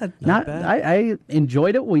number. Not bad. I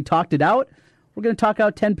enjoyed it. We talked it out. We're going to talk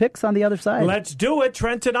out 10 picks on the other side. Let's do it.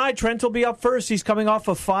 Trent and I. Trent will be up first. He's coming off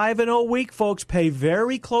a 5-0 week, folks. Pay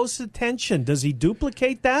very close attention. Does he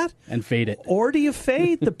duplicate that? And fade it. Or do you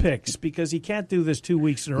fade the picks? Because he can't do this 2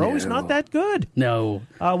 weeks in a row. No. He's not that good. No.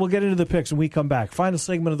 We'll get into the picks when we come back. Final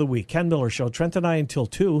segment of the week. Ken Miller Show. Trent and I until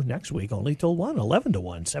 2. Next week, only till 1. 11 to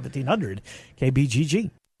 1. 1700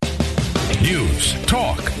 KBGG. News,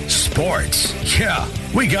 talk, sports. Yeah,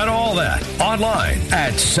 we got all that online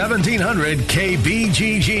at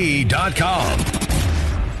 1700kbgg.com.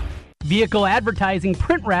 Vehicle advertising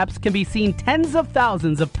print wraps can be seen tens of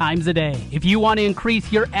thousands of times a day. If you want to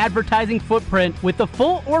increase your advertising footprint with the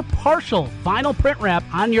full or partial vinyl print wrap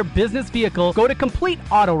on your business vehicle, go to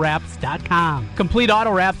CompleteAutoWraps.com. Complete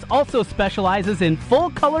Auto Wraps also specializes in full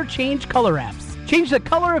color change color wraps. Change the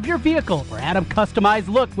color of your vehicle or add a customized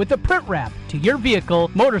look with a print wrap to your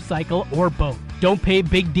vehicle, motorcycle, or boat. Don't pay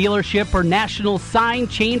big dealership or national sign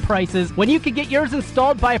chain prices when you can get yours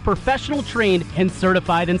installed by a professional trained and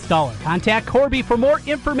certified installer. Contact Corby for more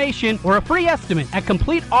information or a free estimate at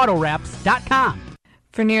CompleteAutoWraps.com.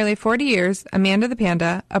 For nearly 40 years, Amanda the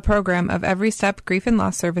Panda, a program of Every Step Grief and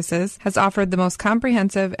Loss Services, has offered the most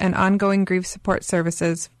comprehensive and ongoing grief support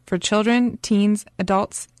services for children, teens,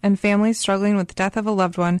 adults, and families struggling with the death of a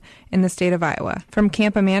loved one in the state of Iowa. From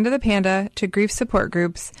Camp Amanda the Panda to grief support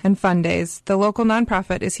groups and fun days, the local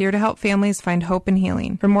nonprofit is here to help families find hope and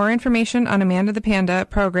healing. For more information on Amanda the Panda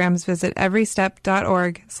programs, visit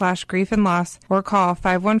everystep.org/grief and loss or call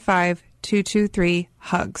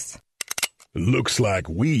 515-223-HUGS. Looks like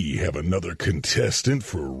we have another contestant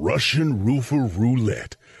for Russian Roofer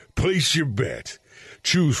Roulette. Place your bet.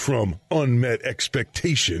 Choose from unmet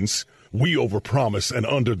expectations, we overpromise and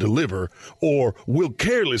underdeliver, or we'll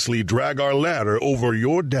carelessly drag our ladder over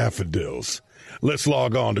your daffodils. Let's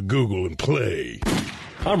log on to Google and play.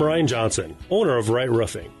 I'm Ryan Johnson, owner of Wright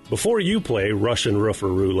Roofing. Before you play Russian Roofer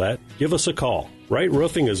Roulette, give us a call. Wright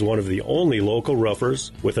Roofing is one of the only local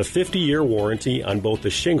roofers with a 50-year warranty on both the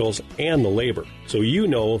shingles and the labor. So you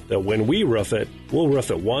know that when we roof it, we'll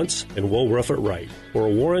roof it once and we'll roof it right. For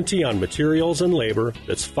a warranty on materials and labor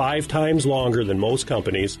that's 5 times longer than most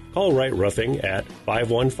companies, call Wright Roofing at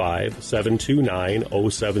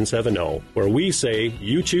 515-729-0770, where we say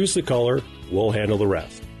you choose the color, we'll handle the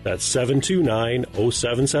rest. That's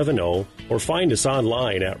 729-0770, or find us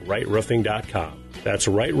online at wrightroofing.com. That's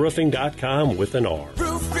wrightroofing.com with an R.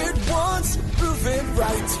 Roof it once, roof it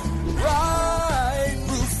right. Right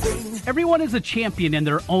Roofing. Everyone is a champion in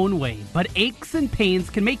their own way, but aches and pains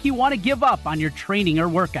can make you want to give up on your training or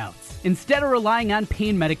workouts. Instead of relying on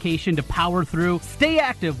pain medication to power through, stay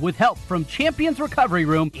active with help from Champions Recovery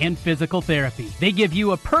Room and Physical Therapy. They give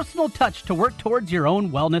you a personal touch to work towards your own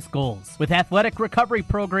wellness goals. With athletic recovery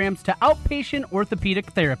programs to outpatient orthopedic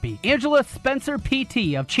therapy, Angela Spencer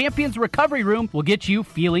PT of Champions Recovery Room will get you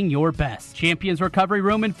feeling your best. Champions Recovery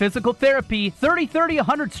Room and Physical Therapy, 3030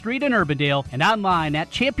 100th Street in Urbandale, and online at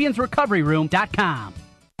championsrecoveryroom.com.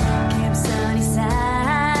 Camp Sunnyside.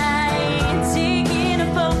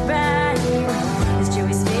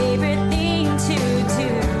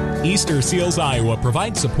 Easter Seals Iowa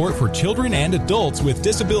provides support for children and adults with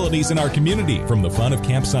disabilities in our community. From the fun of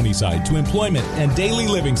Camp Sunnyside to employment and daily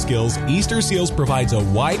living skills, Easter Seals provides a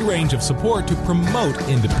wide range of support to promote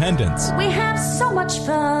independence. We have so much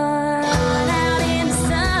fun out in the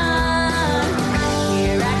sun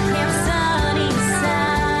here at Camp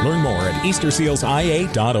Sunnyside. Learn more at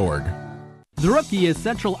eastersealsia.org. The Rookie is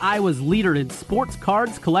Central Iowa's leader in sports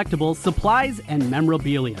cards, collectibles, supplies, and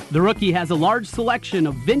memorabilia. The Rookie has a large selection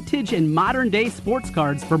of vintage and modern-day sports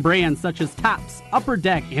cards from brands such as Topps, Upper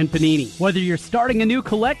Deck, and Panini. Whether you're starting a new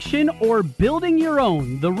collection or building your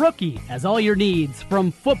own, The Rookie has all your needs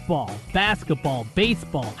from football, basketball,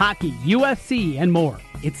 baseball, hockey, UFC, and more.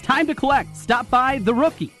 It's time to collect. Stop by The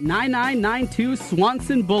Rookie, 9992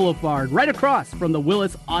 Swanson Boulevard, right across from the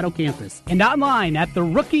Willis Auto Campus, and online at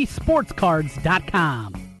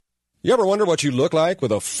therookie-sportscards.com. You ever wonder what you look like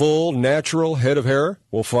with a full, natural head of hair?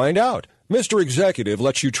 Well, find out. Mr. Executive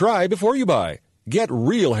lets you try before you buy. Get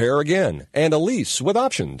real hair again and a lease with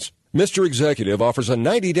options. Mr. Executive offers a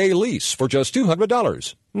 90-day lease for just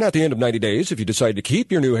 $200. And at the end of 90 days, if you decide to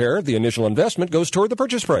keep your new hair, the initial investment goes toward the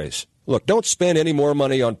purchase price. Look, don't spend any more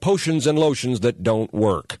money on potions and lotions that don't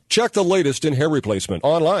work. Check the latest in hair replacement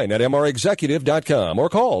online at mrexecutive.com or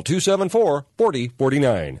call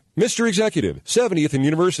 274-4049. Mr. Executive, 70th and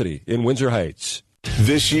University in Windsor Heights.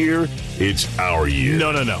 This year, it's our year.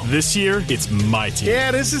 No. This year, it's my team.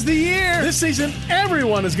 Yeah, this is the year. This season,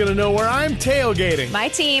 everyone is going to know where I'm tailgating. My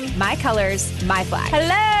team, my colors, my flag.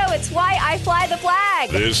 Hello, it's why I fly the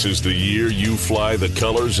flag. This is the year you fly the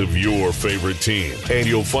colors of your favorite team. And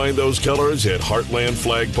you'll find those colors at Heartland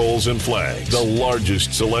Flagpoles and Flags, the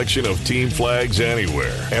largest selection of team flags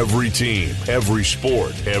anywhere. Every team, every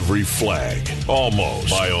sport, every flag.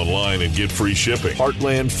 Almost. Buy online and get free shipping.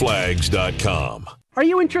 HeartlandFlags.com. Are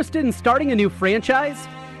you interested in starting a new franchise?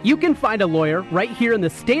 You can find a lawyer right here in the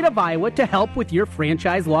state of Iowa to help with your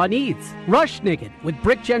franchise law needs. Rush Niggett with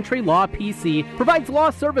Brick Gentry Law PC provides law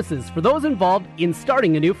services for those involved in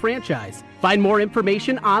starting a new franchise. Find more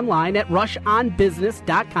information online at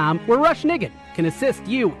rushonbusiness.com, where Rush Niggett can assist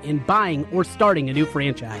you in buying or starting a new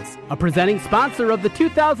franchise. A presenting sponsor of the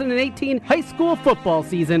 2018 high school football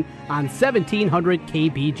season on 1700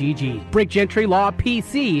 KBGG. Brick Gentry Law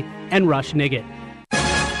PC and Rush Niggett.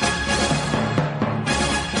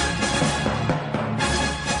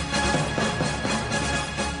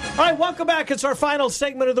 All right, welcome back. It's our final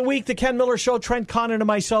segment of the week. The Ken Miller Show. Trent Connon and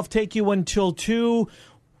myself take you until 2.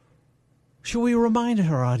 Should we remind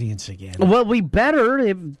our audience again? Well, we better.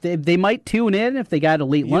 If they might tune in if they got a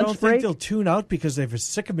late You lunch don't break. think they'll tune out because they're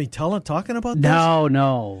sick of me talking about this?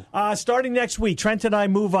 No. Starting next week, Trent and I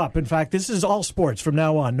move up. In fact, this is all sports from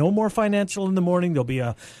now on. No more financial in the morning. There'll be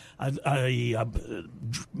a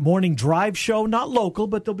morning drive show, not local,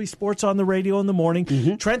 but there'll be sports on the radio in the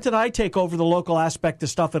morning. Trent and I take over the local aspect of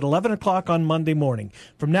stuff at 11 o'clock on Monday morning.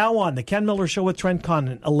 From now on, the Ken Miller Show with Trent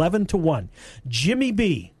Condon, 11 to 1. Jimmy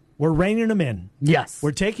B, we're reining him in. Yes.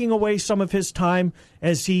 We're taking away some of his time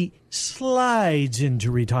as he slides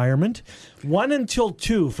into retirement. 1 until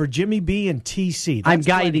 2 for Jimmy B and TC. I'm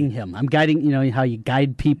guiding him. I'm guiding, how you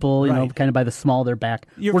guide people, you know, kind of by the small of their back.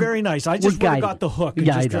 You're very nice. I just would have got the hook and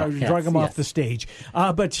just drug him off the stage.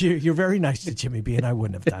 But you're very nice to Jimmy B, and I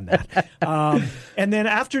wouldn't have done that. And then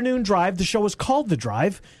afternoon drive, the show is called The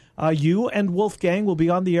Drive. You and Wolfgang will be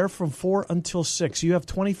on the air from 4 until 6. You have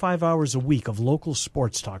 25 hours a week of local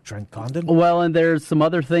sports talk, Trent Condon. Well, and there's some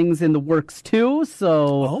other things in the works, too.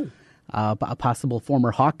 So a possible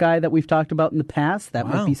former Hawkeye that we've talked about in the past. That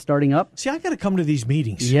might be starting up. See, I got to come to these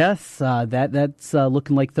meetings. Yes, that's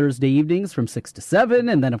looking like Thursday evenings from 6 to 7.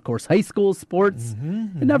 And then, of course, high school sports.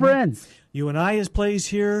 It never ends. UNI plays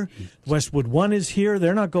here. Westwood 1 is here.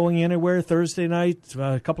 They're not going anywhere Thursday night.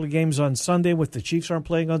 A couple of games on Sunday with the Chiefs aren't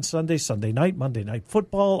playing on Sunday. Sunday night, Monday Night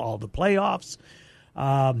Football, all the playoffs.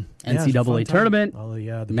 NCAA tournament,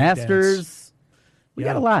 the Masters. dance. We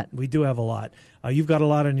got a lot. We do have a lot. You've got a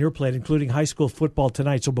lot on your plate, including high school football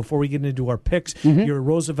tonight. So before we get into our picks,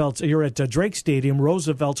 you're at Drake Stadium,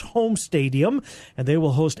 Roosevelt's home stadium, and they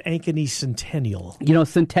will host Ankeny Centennial.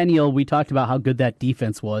 Centennial, we talked about how good that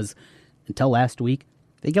defense was until last week.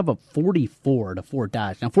 They gave up 44 to Fort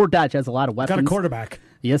Dodge. Now, Fort Dodge has a lot of weapons. Got a quarterback.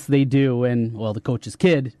 Yes, they do. And, well, the coach's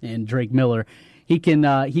kid, and Drake Miller, he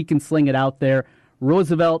can sling it out there.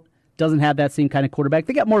 Roosevelt doesn't have that same kind of quarterback.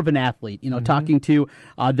 They got more of an athlete. Talking to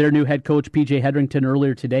their new head coach, P.J. Hedrington,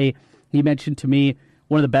 earlier today, he mentioned to me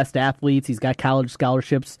one of the best athletes. He's got college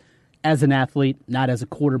scholarships as an athlete, not as a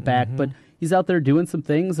quarterback, but he's out there doing some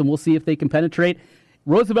things, and we'll see if they can penetrate.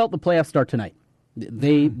 Roosevelt, the playoffs start tonight.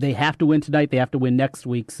 They have to win tonight. They have to win next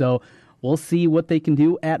week. So we'll see what they can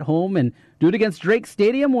do at home and do it against Drake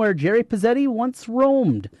Stadium, where Jerry Pizzetti once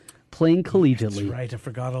roamed, playing collegiately. That's right. I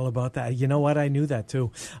forgot all about that. You know what? I knew that,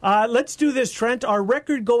 too. Let's do this, Trent. Our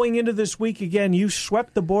record going into this week, again, you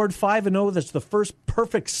swept the board 5-0. That's the first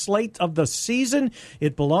perfect slate of the season.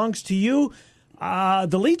 It belongs to you.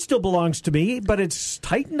 The lead still belongs to me, but it's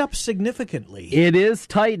tightened up significantly. It is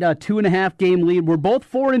tight, a 2.5 game lead. We're both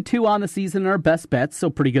 4-2 on the season, our best bets, so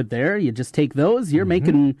pretty good there. You just take those. You're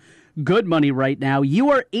making good money right now. You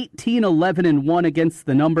are 18-11-1 against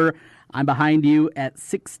the number. I'm behind you at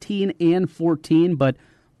 16-14, but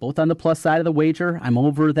both on the plus side of the wager. I'm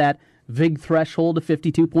over that VIG threshold of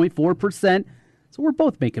 52.4%, so we're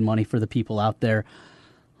both making money for the people out there.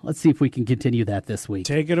 Let's see if we can continue that this week.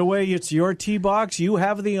 Take it away. It's your tee box. You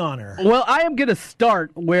have the honor. Well, I am going to start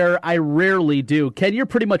where I rarely do. Ken, you're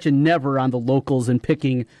pretty much a never on the locals and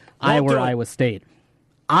picking Iowa or Iowa State.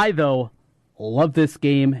 I, though, love this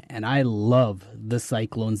game, and I love the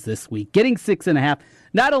Cyclones this week. Getting 6.5.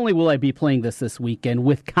 Not only will I be playing this weekend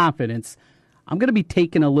with confidence, I'm going to be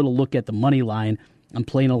taking a little look at the money line. I'm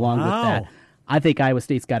playing along with that. I think Iowa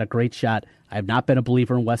State's got a great shot. I have not been a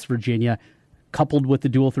believer in West Virginia, coupled with the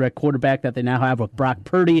dual-threat quarterback that they now have with Brock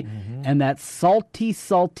Purdy and that salty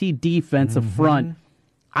defense up front.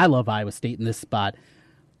 I love Iowa State in this spot.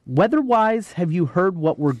 Weather-wise, have you heard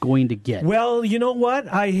what we're going to get? Well, you know what?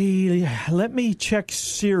 Let me check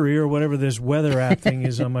Siri or whatever this weather app thing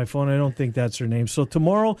is on my phone. I don't think that's her name. So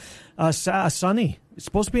tomorrow, sunny. It's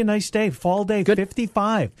supposed to be a nice day, fall day,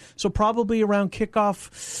 55. So probably around kickoff,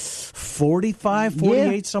 45,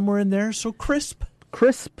 48, somewhere in there. So crisp.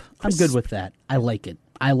 I'm good with that. I like it.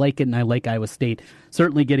 And I like Iowa State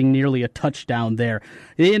certainly getting nearly a touchdown there.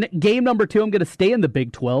 In game number 2, I'm going to stay in the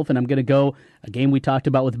Big 12, and I'm going to go a game we talked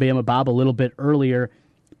about with Bama Bob a little bit earlier.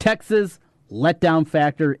 Texas, letdown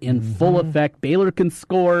factor in full effect. Baylor can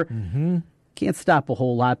score. Can't stop a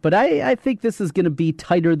whole lot, but I think this is going to be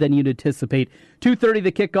tighter than you'd anticipate. 2:30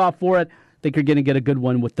 the kickoff for it. I think you're going to get a good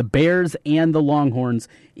one with the Bears and the Longhorns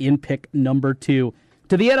in pick number 2.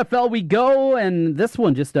 To the NFL we go, and this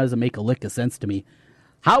one just doesn't make a lick of sense to me.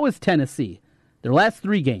 How is Tennessee? Their last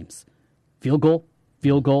 3 games, field goal,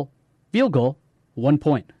 1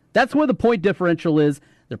 point. That's where the point differential is.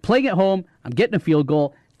 They're playing at home. I'm getting a field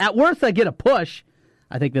goal. At worst, I get a push.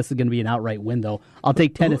 I think this is going to be an outright win, though. I'll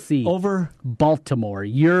take Tennessee over Baltimore.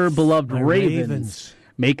 Your beloved Ravens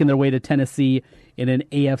making their way to Tennessee in an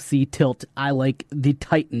AFC tilt. I like the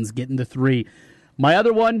Titans getting the 3. My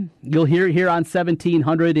other one, you'll hear here on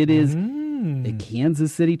 1700, it is The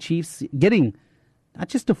Kansas City Chiefs getting not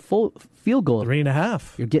just a full field goal.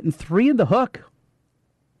 3.5. You're getting 3 in the hook.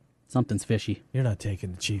 Something's fishy. You're not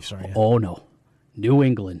taking the Chiefs, are you? Oh, no. New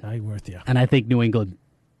England. I'm with you. And I think New England,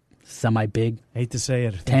 semi-big. Hate to say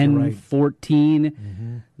it. 10,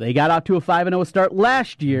 14. They got out to a 5-0 start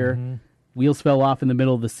last year. Wheels fell off in the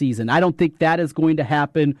middle of the season. I don't think that is going to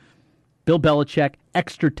happen. Bill Belichick,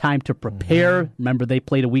 extra time to prepare. Remember, they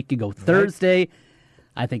played a week ago Thursday.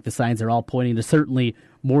 I think the signs are all pointing to certainly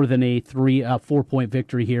more than a 4-point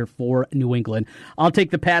victory here for New England. I'll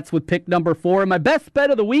take the Pats with pick number 4. And my best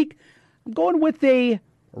bet of the week, I'm going with a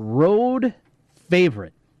road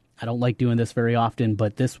favorite. I don't like doing this very often,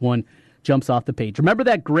 but this one jumps off the page. Remember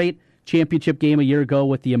that great championship game a year ago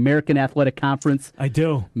with the American Athletic Conference? I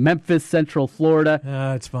do. Memphis, Central Florida.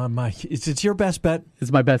 It's your best bet.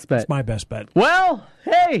 It's my best bet. It's my best bet. Well,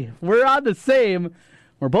 hey, we're on the same.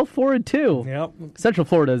 We're both 4-2. Yep. Central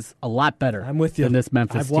Florida's a lot better. I'm with you. Than this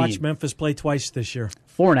Memphis I've team. watched Memphis play twice this year.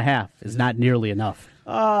 4.5 is not nearly enough.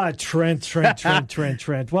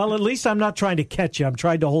 Trent. Well, at least I'm not trying to catch you. I'm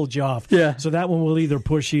trying to hold you off. Yeah. So that one will either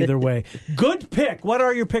push either way. Good pick. What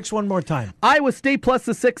are your picks one more time? Iowa State plus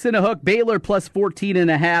the 6 in a hook. Baylor plus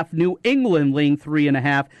 14.5. New England laying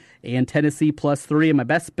 3.5. And Tennessee plus 3. And my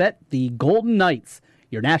best bet, the Golden Knights,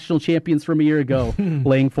 your national champions from a year ago,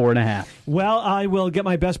 laying 4.5. Well, I will get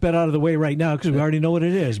my best bet out of the way right now because we already know what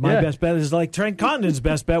it is. My best bet is like Trent Condon's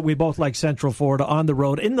best bet. We both like Central Florida on the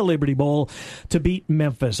road in the Liberty Bowl to beat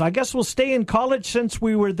Memphis. I guess we'll stay in college since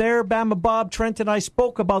we were there. Bama Bob, Trent and I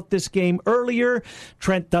spoke about this game earlier.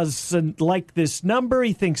 Trent doesn't like this number.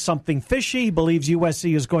 He thinks something fishy. He believes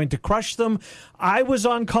USC is going to crush them. I was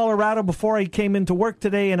on Colorado before I came into work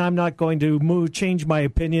today, and I'm not going to change my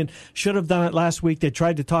opinion. Should have done it last week. They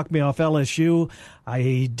tried to talk me off LSU.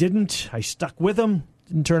 I didn't. I stuck with them.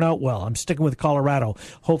 Didn't turn out well. I'm sticking with Colorado.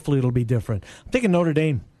 Hopefully it'll be different. I'm thinking Notre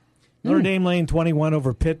Dame. Notre Dame laying 21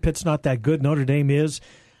 over Pitt. Pitt's not that good. Notre Dame is.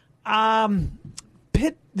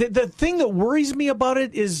 Pitt, the thing that worries me about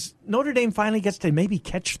it is Notre Dame finally gets to maybe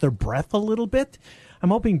catch their breath a little bit. I'm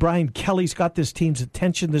hoping Brian Kelly's got this team's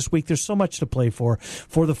attention this week. There's so much to play for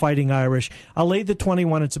the Fighting Irish. I'll lay the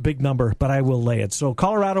 21. It's a big number, but I will lay it. So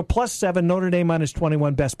Colorado plus 7, Notre Dame minus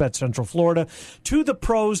 21, best bet Central Florida. To the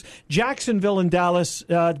pros, Jacksonville and Dallas.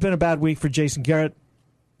 It's been a bad week for Jason Garrett.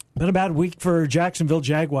 Been a bad week for Jacksonville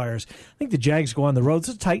Jaguars. I think the Jags go on the road. It's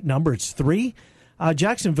a tight number. It's 3.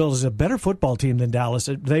 Jacksonville is a better football team than Dallas.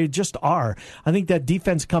 They just are. I think that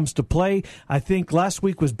defense comes to play. I think last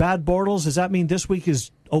week was bad Bortles. Does that mean this week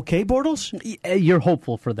is okay Bortles? You're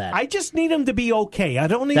hopeful for that. I just need him to be okay. I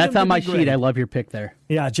don't need him to be That's on my great. sheet. I love your pick there.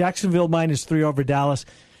 Yeah, Jacksonville minus 3 over Dallas.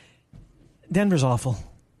 Denver's awful.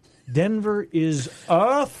 Denver is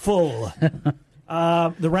awful.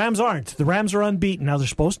 The Rams aren't. The Rams are unbeaten. Now, there's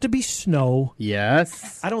supposed to be snow.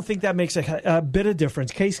 Yes. I don't think that makes a bit of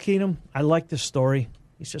difference. Case Keenum, I like this story.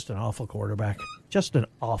 He's just an awful quarterback. Just an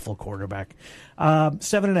awful quarterback.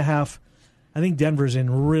 7.5. I think Denver's in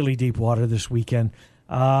really deep water this weekend.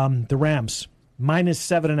 The Rams, minus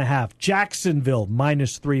 7.5. Jacksonville,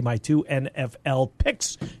 minus 3. My 2 NFL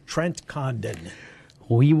picks. Trent Condon.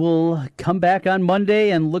 We will come back on Monday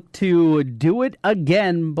and look to do it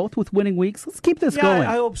again, both with winning weeks. Let's keep this going.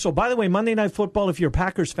 I hope so. By the way, Monday Night Football, if you're a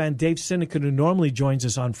Packers fan, Dave Sinekin, who normally joins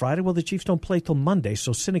us on Friday, well, the Chiefs don't play till Monday,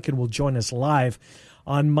 so Sinekin will join us live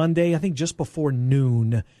on Monday, I think just before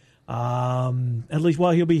noon. At least,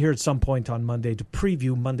 well, he'll be here at some point on Monday to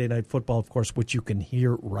preview Monday Night Football, of course, which you can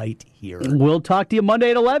hear right here. We'll talk to you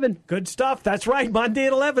Monday at 11. Good stuff. That's right. Monday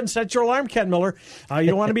at 11. Set your alarm, Ken Miller. You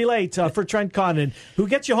don't want to be late. For Trent Condon, who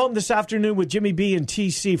gets you home this afternoon with Jimmy B and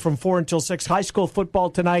TC from 4 until 6. High school football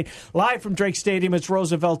tonight, live from Drake Stadium. It's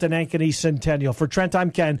Roosevelt and Ankeny Centennial. For Trent,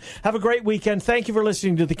 I'm Ken. Have a great weekend. Thank you for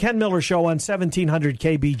listening to the Ken Miller Show on 1700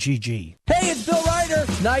 KBGG. Hey, it's Bill Ryder.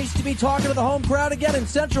 Nice to be talking to the home crowd again in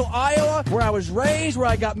Central Iowa, where I was raised, where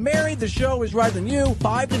I got married. The show is right than you,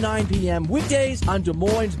 5 to 9 p.m. weekdays on Des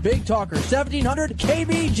Moines Big Talker, 1700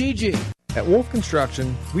 KBGG. At Wolf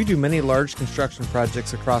Construction, we do many large construction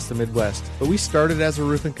projects across the Midwest, but we started as a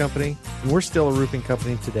roofing company, and we're still a roofing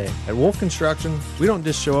company today. At Wolf Construction, we don't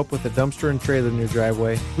just show up with a dumpster and trailer in your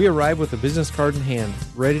driveway. We arrive with a business card in hand,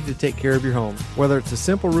 ready to take care of your home. Whether it's a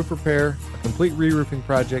simple roof repair, a complete re-roofing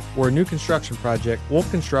project, or a new construction project, Wolf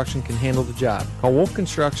Construction can handle the job. Call Wolf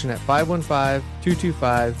Construction at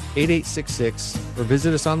 515-225-8866 or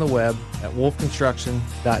visit us on the web at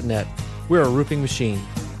wolfconstruction.net. We're a roofing machine.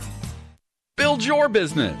 Build Build your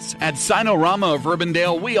business. At Sinorama of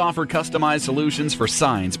Urbandale, we offer customized solutions for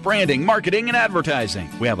signs, branding, marketing, and advertising.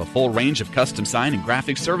 We have a full range of custom sign and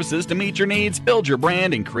graphic services to meet your needs, build your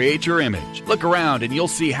brand, and create your image. Look around and you'll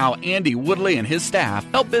see how Andy Woodley and his staff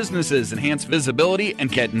help businesses enhance visibility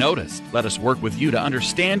and get noticed. Let us work with you to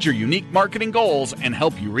understand your unique marketing goals and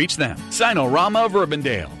help you reach them. Sinorama of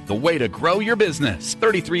Urbandale, the way to grow your business.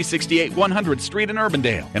 3368 100th Street in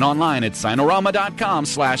Urbandale and online at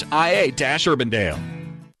sinorama.com/IA-Urbandale.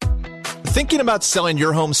 Thinking about selling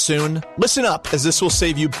your home soon? Listen up, as this will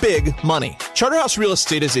save you big money. Charterhouse Real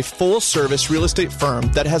Estate is a full-service real estate firm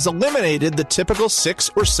that has eliminated the typical 6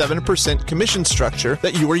 or 7% commission structure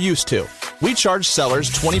that you are used to. We charge sellers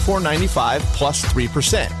 $24.95 plus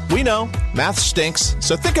 3%. We know, math stinks,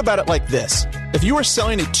 so think about it like this. If you were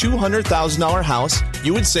selling a $200,000 house,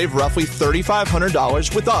 you would save roughly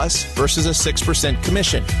 $3,500 with us versus a 6%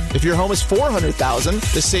 commission. If your home is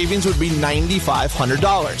 $400,000, the savings would be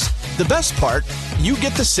 $9,500. The best part, you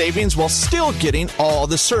get the savings while still getting all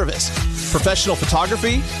the service. Professional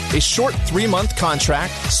photography, a short 3-month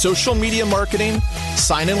contract, social media marketing,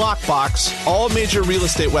 sign and lockbox, all major real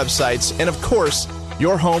estate websites, and of course,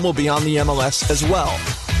 your home will be on the MLS as well.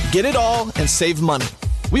 Get it all and save money.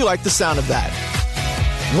 We like the sound of that.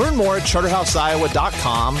 Learn more at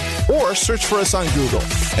charterhouseiowa.com or search for us on Google.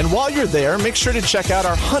 And while you're there, make sure to check out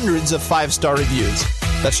our hundreds of 5-star reviews.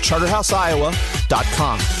 That's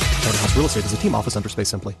charterhouseiowa.com. Charterhouse Real Estate is a team office under Space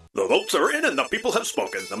Simply. The votes are in and the people have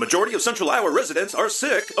spoken. The majority of Central Iowa residents are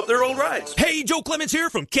sick of their old rides. Hey, Joe Clements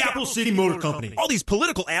here from Capital City Motor Company. All these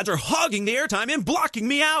political ads are hogging the airtime and blocking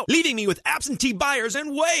me out, leaving me with absentee buyers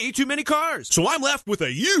and way too many cars. So I'm left with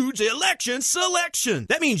a huge election selection.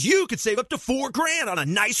 That means you could save up to $4,000 on a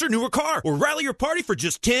nicer, newer car, or rally your party for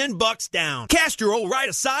just $10 down. Cast your old ride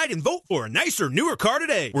aside and vote for a nicer, newer car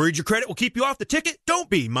today. Worried your credit will keep you off the ticket?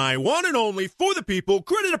 Don't be. My one and only for the people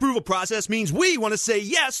credit approval process means we want to say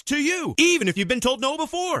yes to you, even if you've been told no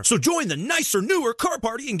before. So join the nicer, newer car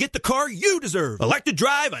party and get the car you deserve. Elect to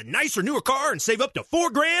drive a nicer, newer car and save up to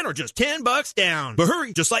 $4,000 or just $10 down. But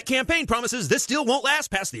hurry, just like campaign promises, this deal won't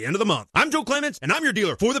last past the end of the month. I'm Joe Clements, and I'm your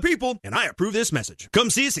dealer for the people, and I approve this message. Come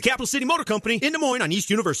see us at Capital City Motor Company in Des Moines on East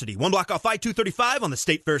University, 1 block off I-235 on the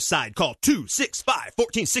State Fair side. Call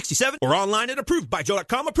 265-1467 or online at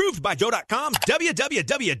approvedbyjoe.com. Approvedbyjoe.com.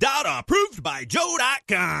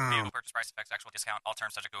 www.approvedbyjoe.com. Vehicle purchase price affects actual discount. All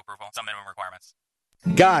terms subject to approval. Some minimum requirements.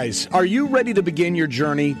 Guys, are you ready to begin your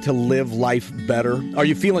journey to live life better? Are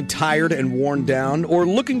you feeling tired and worn down, or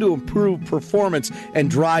looking to improve performance and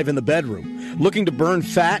drive in the bedroom? Looking to burn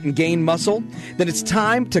fat and gain muscle? Then it's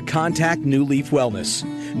time to contact New Leaf Wellness.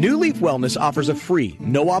 New Leaf Wellness offers a free,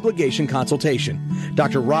 no-obligation consultation.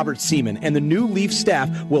 Dr. Robert Seaman and the New Leaf staff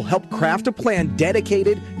will help craft a plan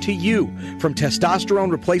dedicated to you. From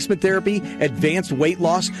testosterone replacement therapy, advanced weight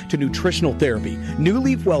loss, to nutritional therapy, New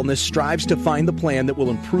Leaf Wellness strives to find the plan that will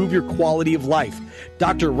improve your quality of life.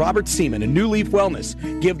 Dr. Robert Seaman and New Leaf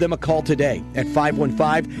Wellness. Give them a call today at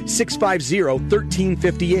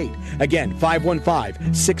 515-650-1358. Again,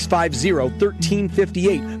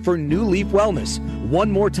 515-650-1358 for New Leaf Wellness. One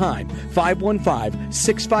more time,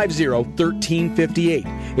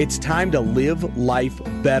 515-650-1358. It's time to live life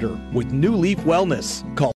better with New Leaf Wellness. Call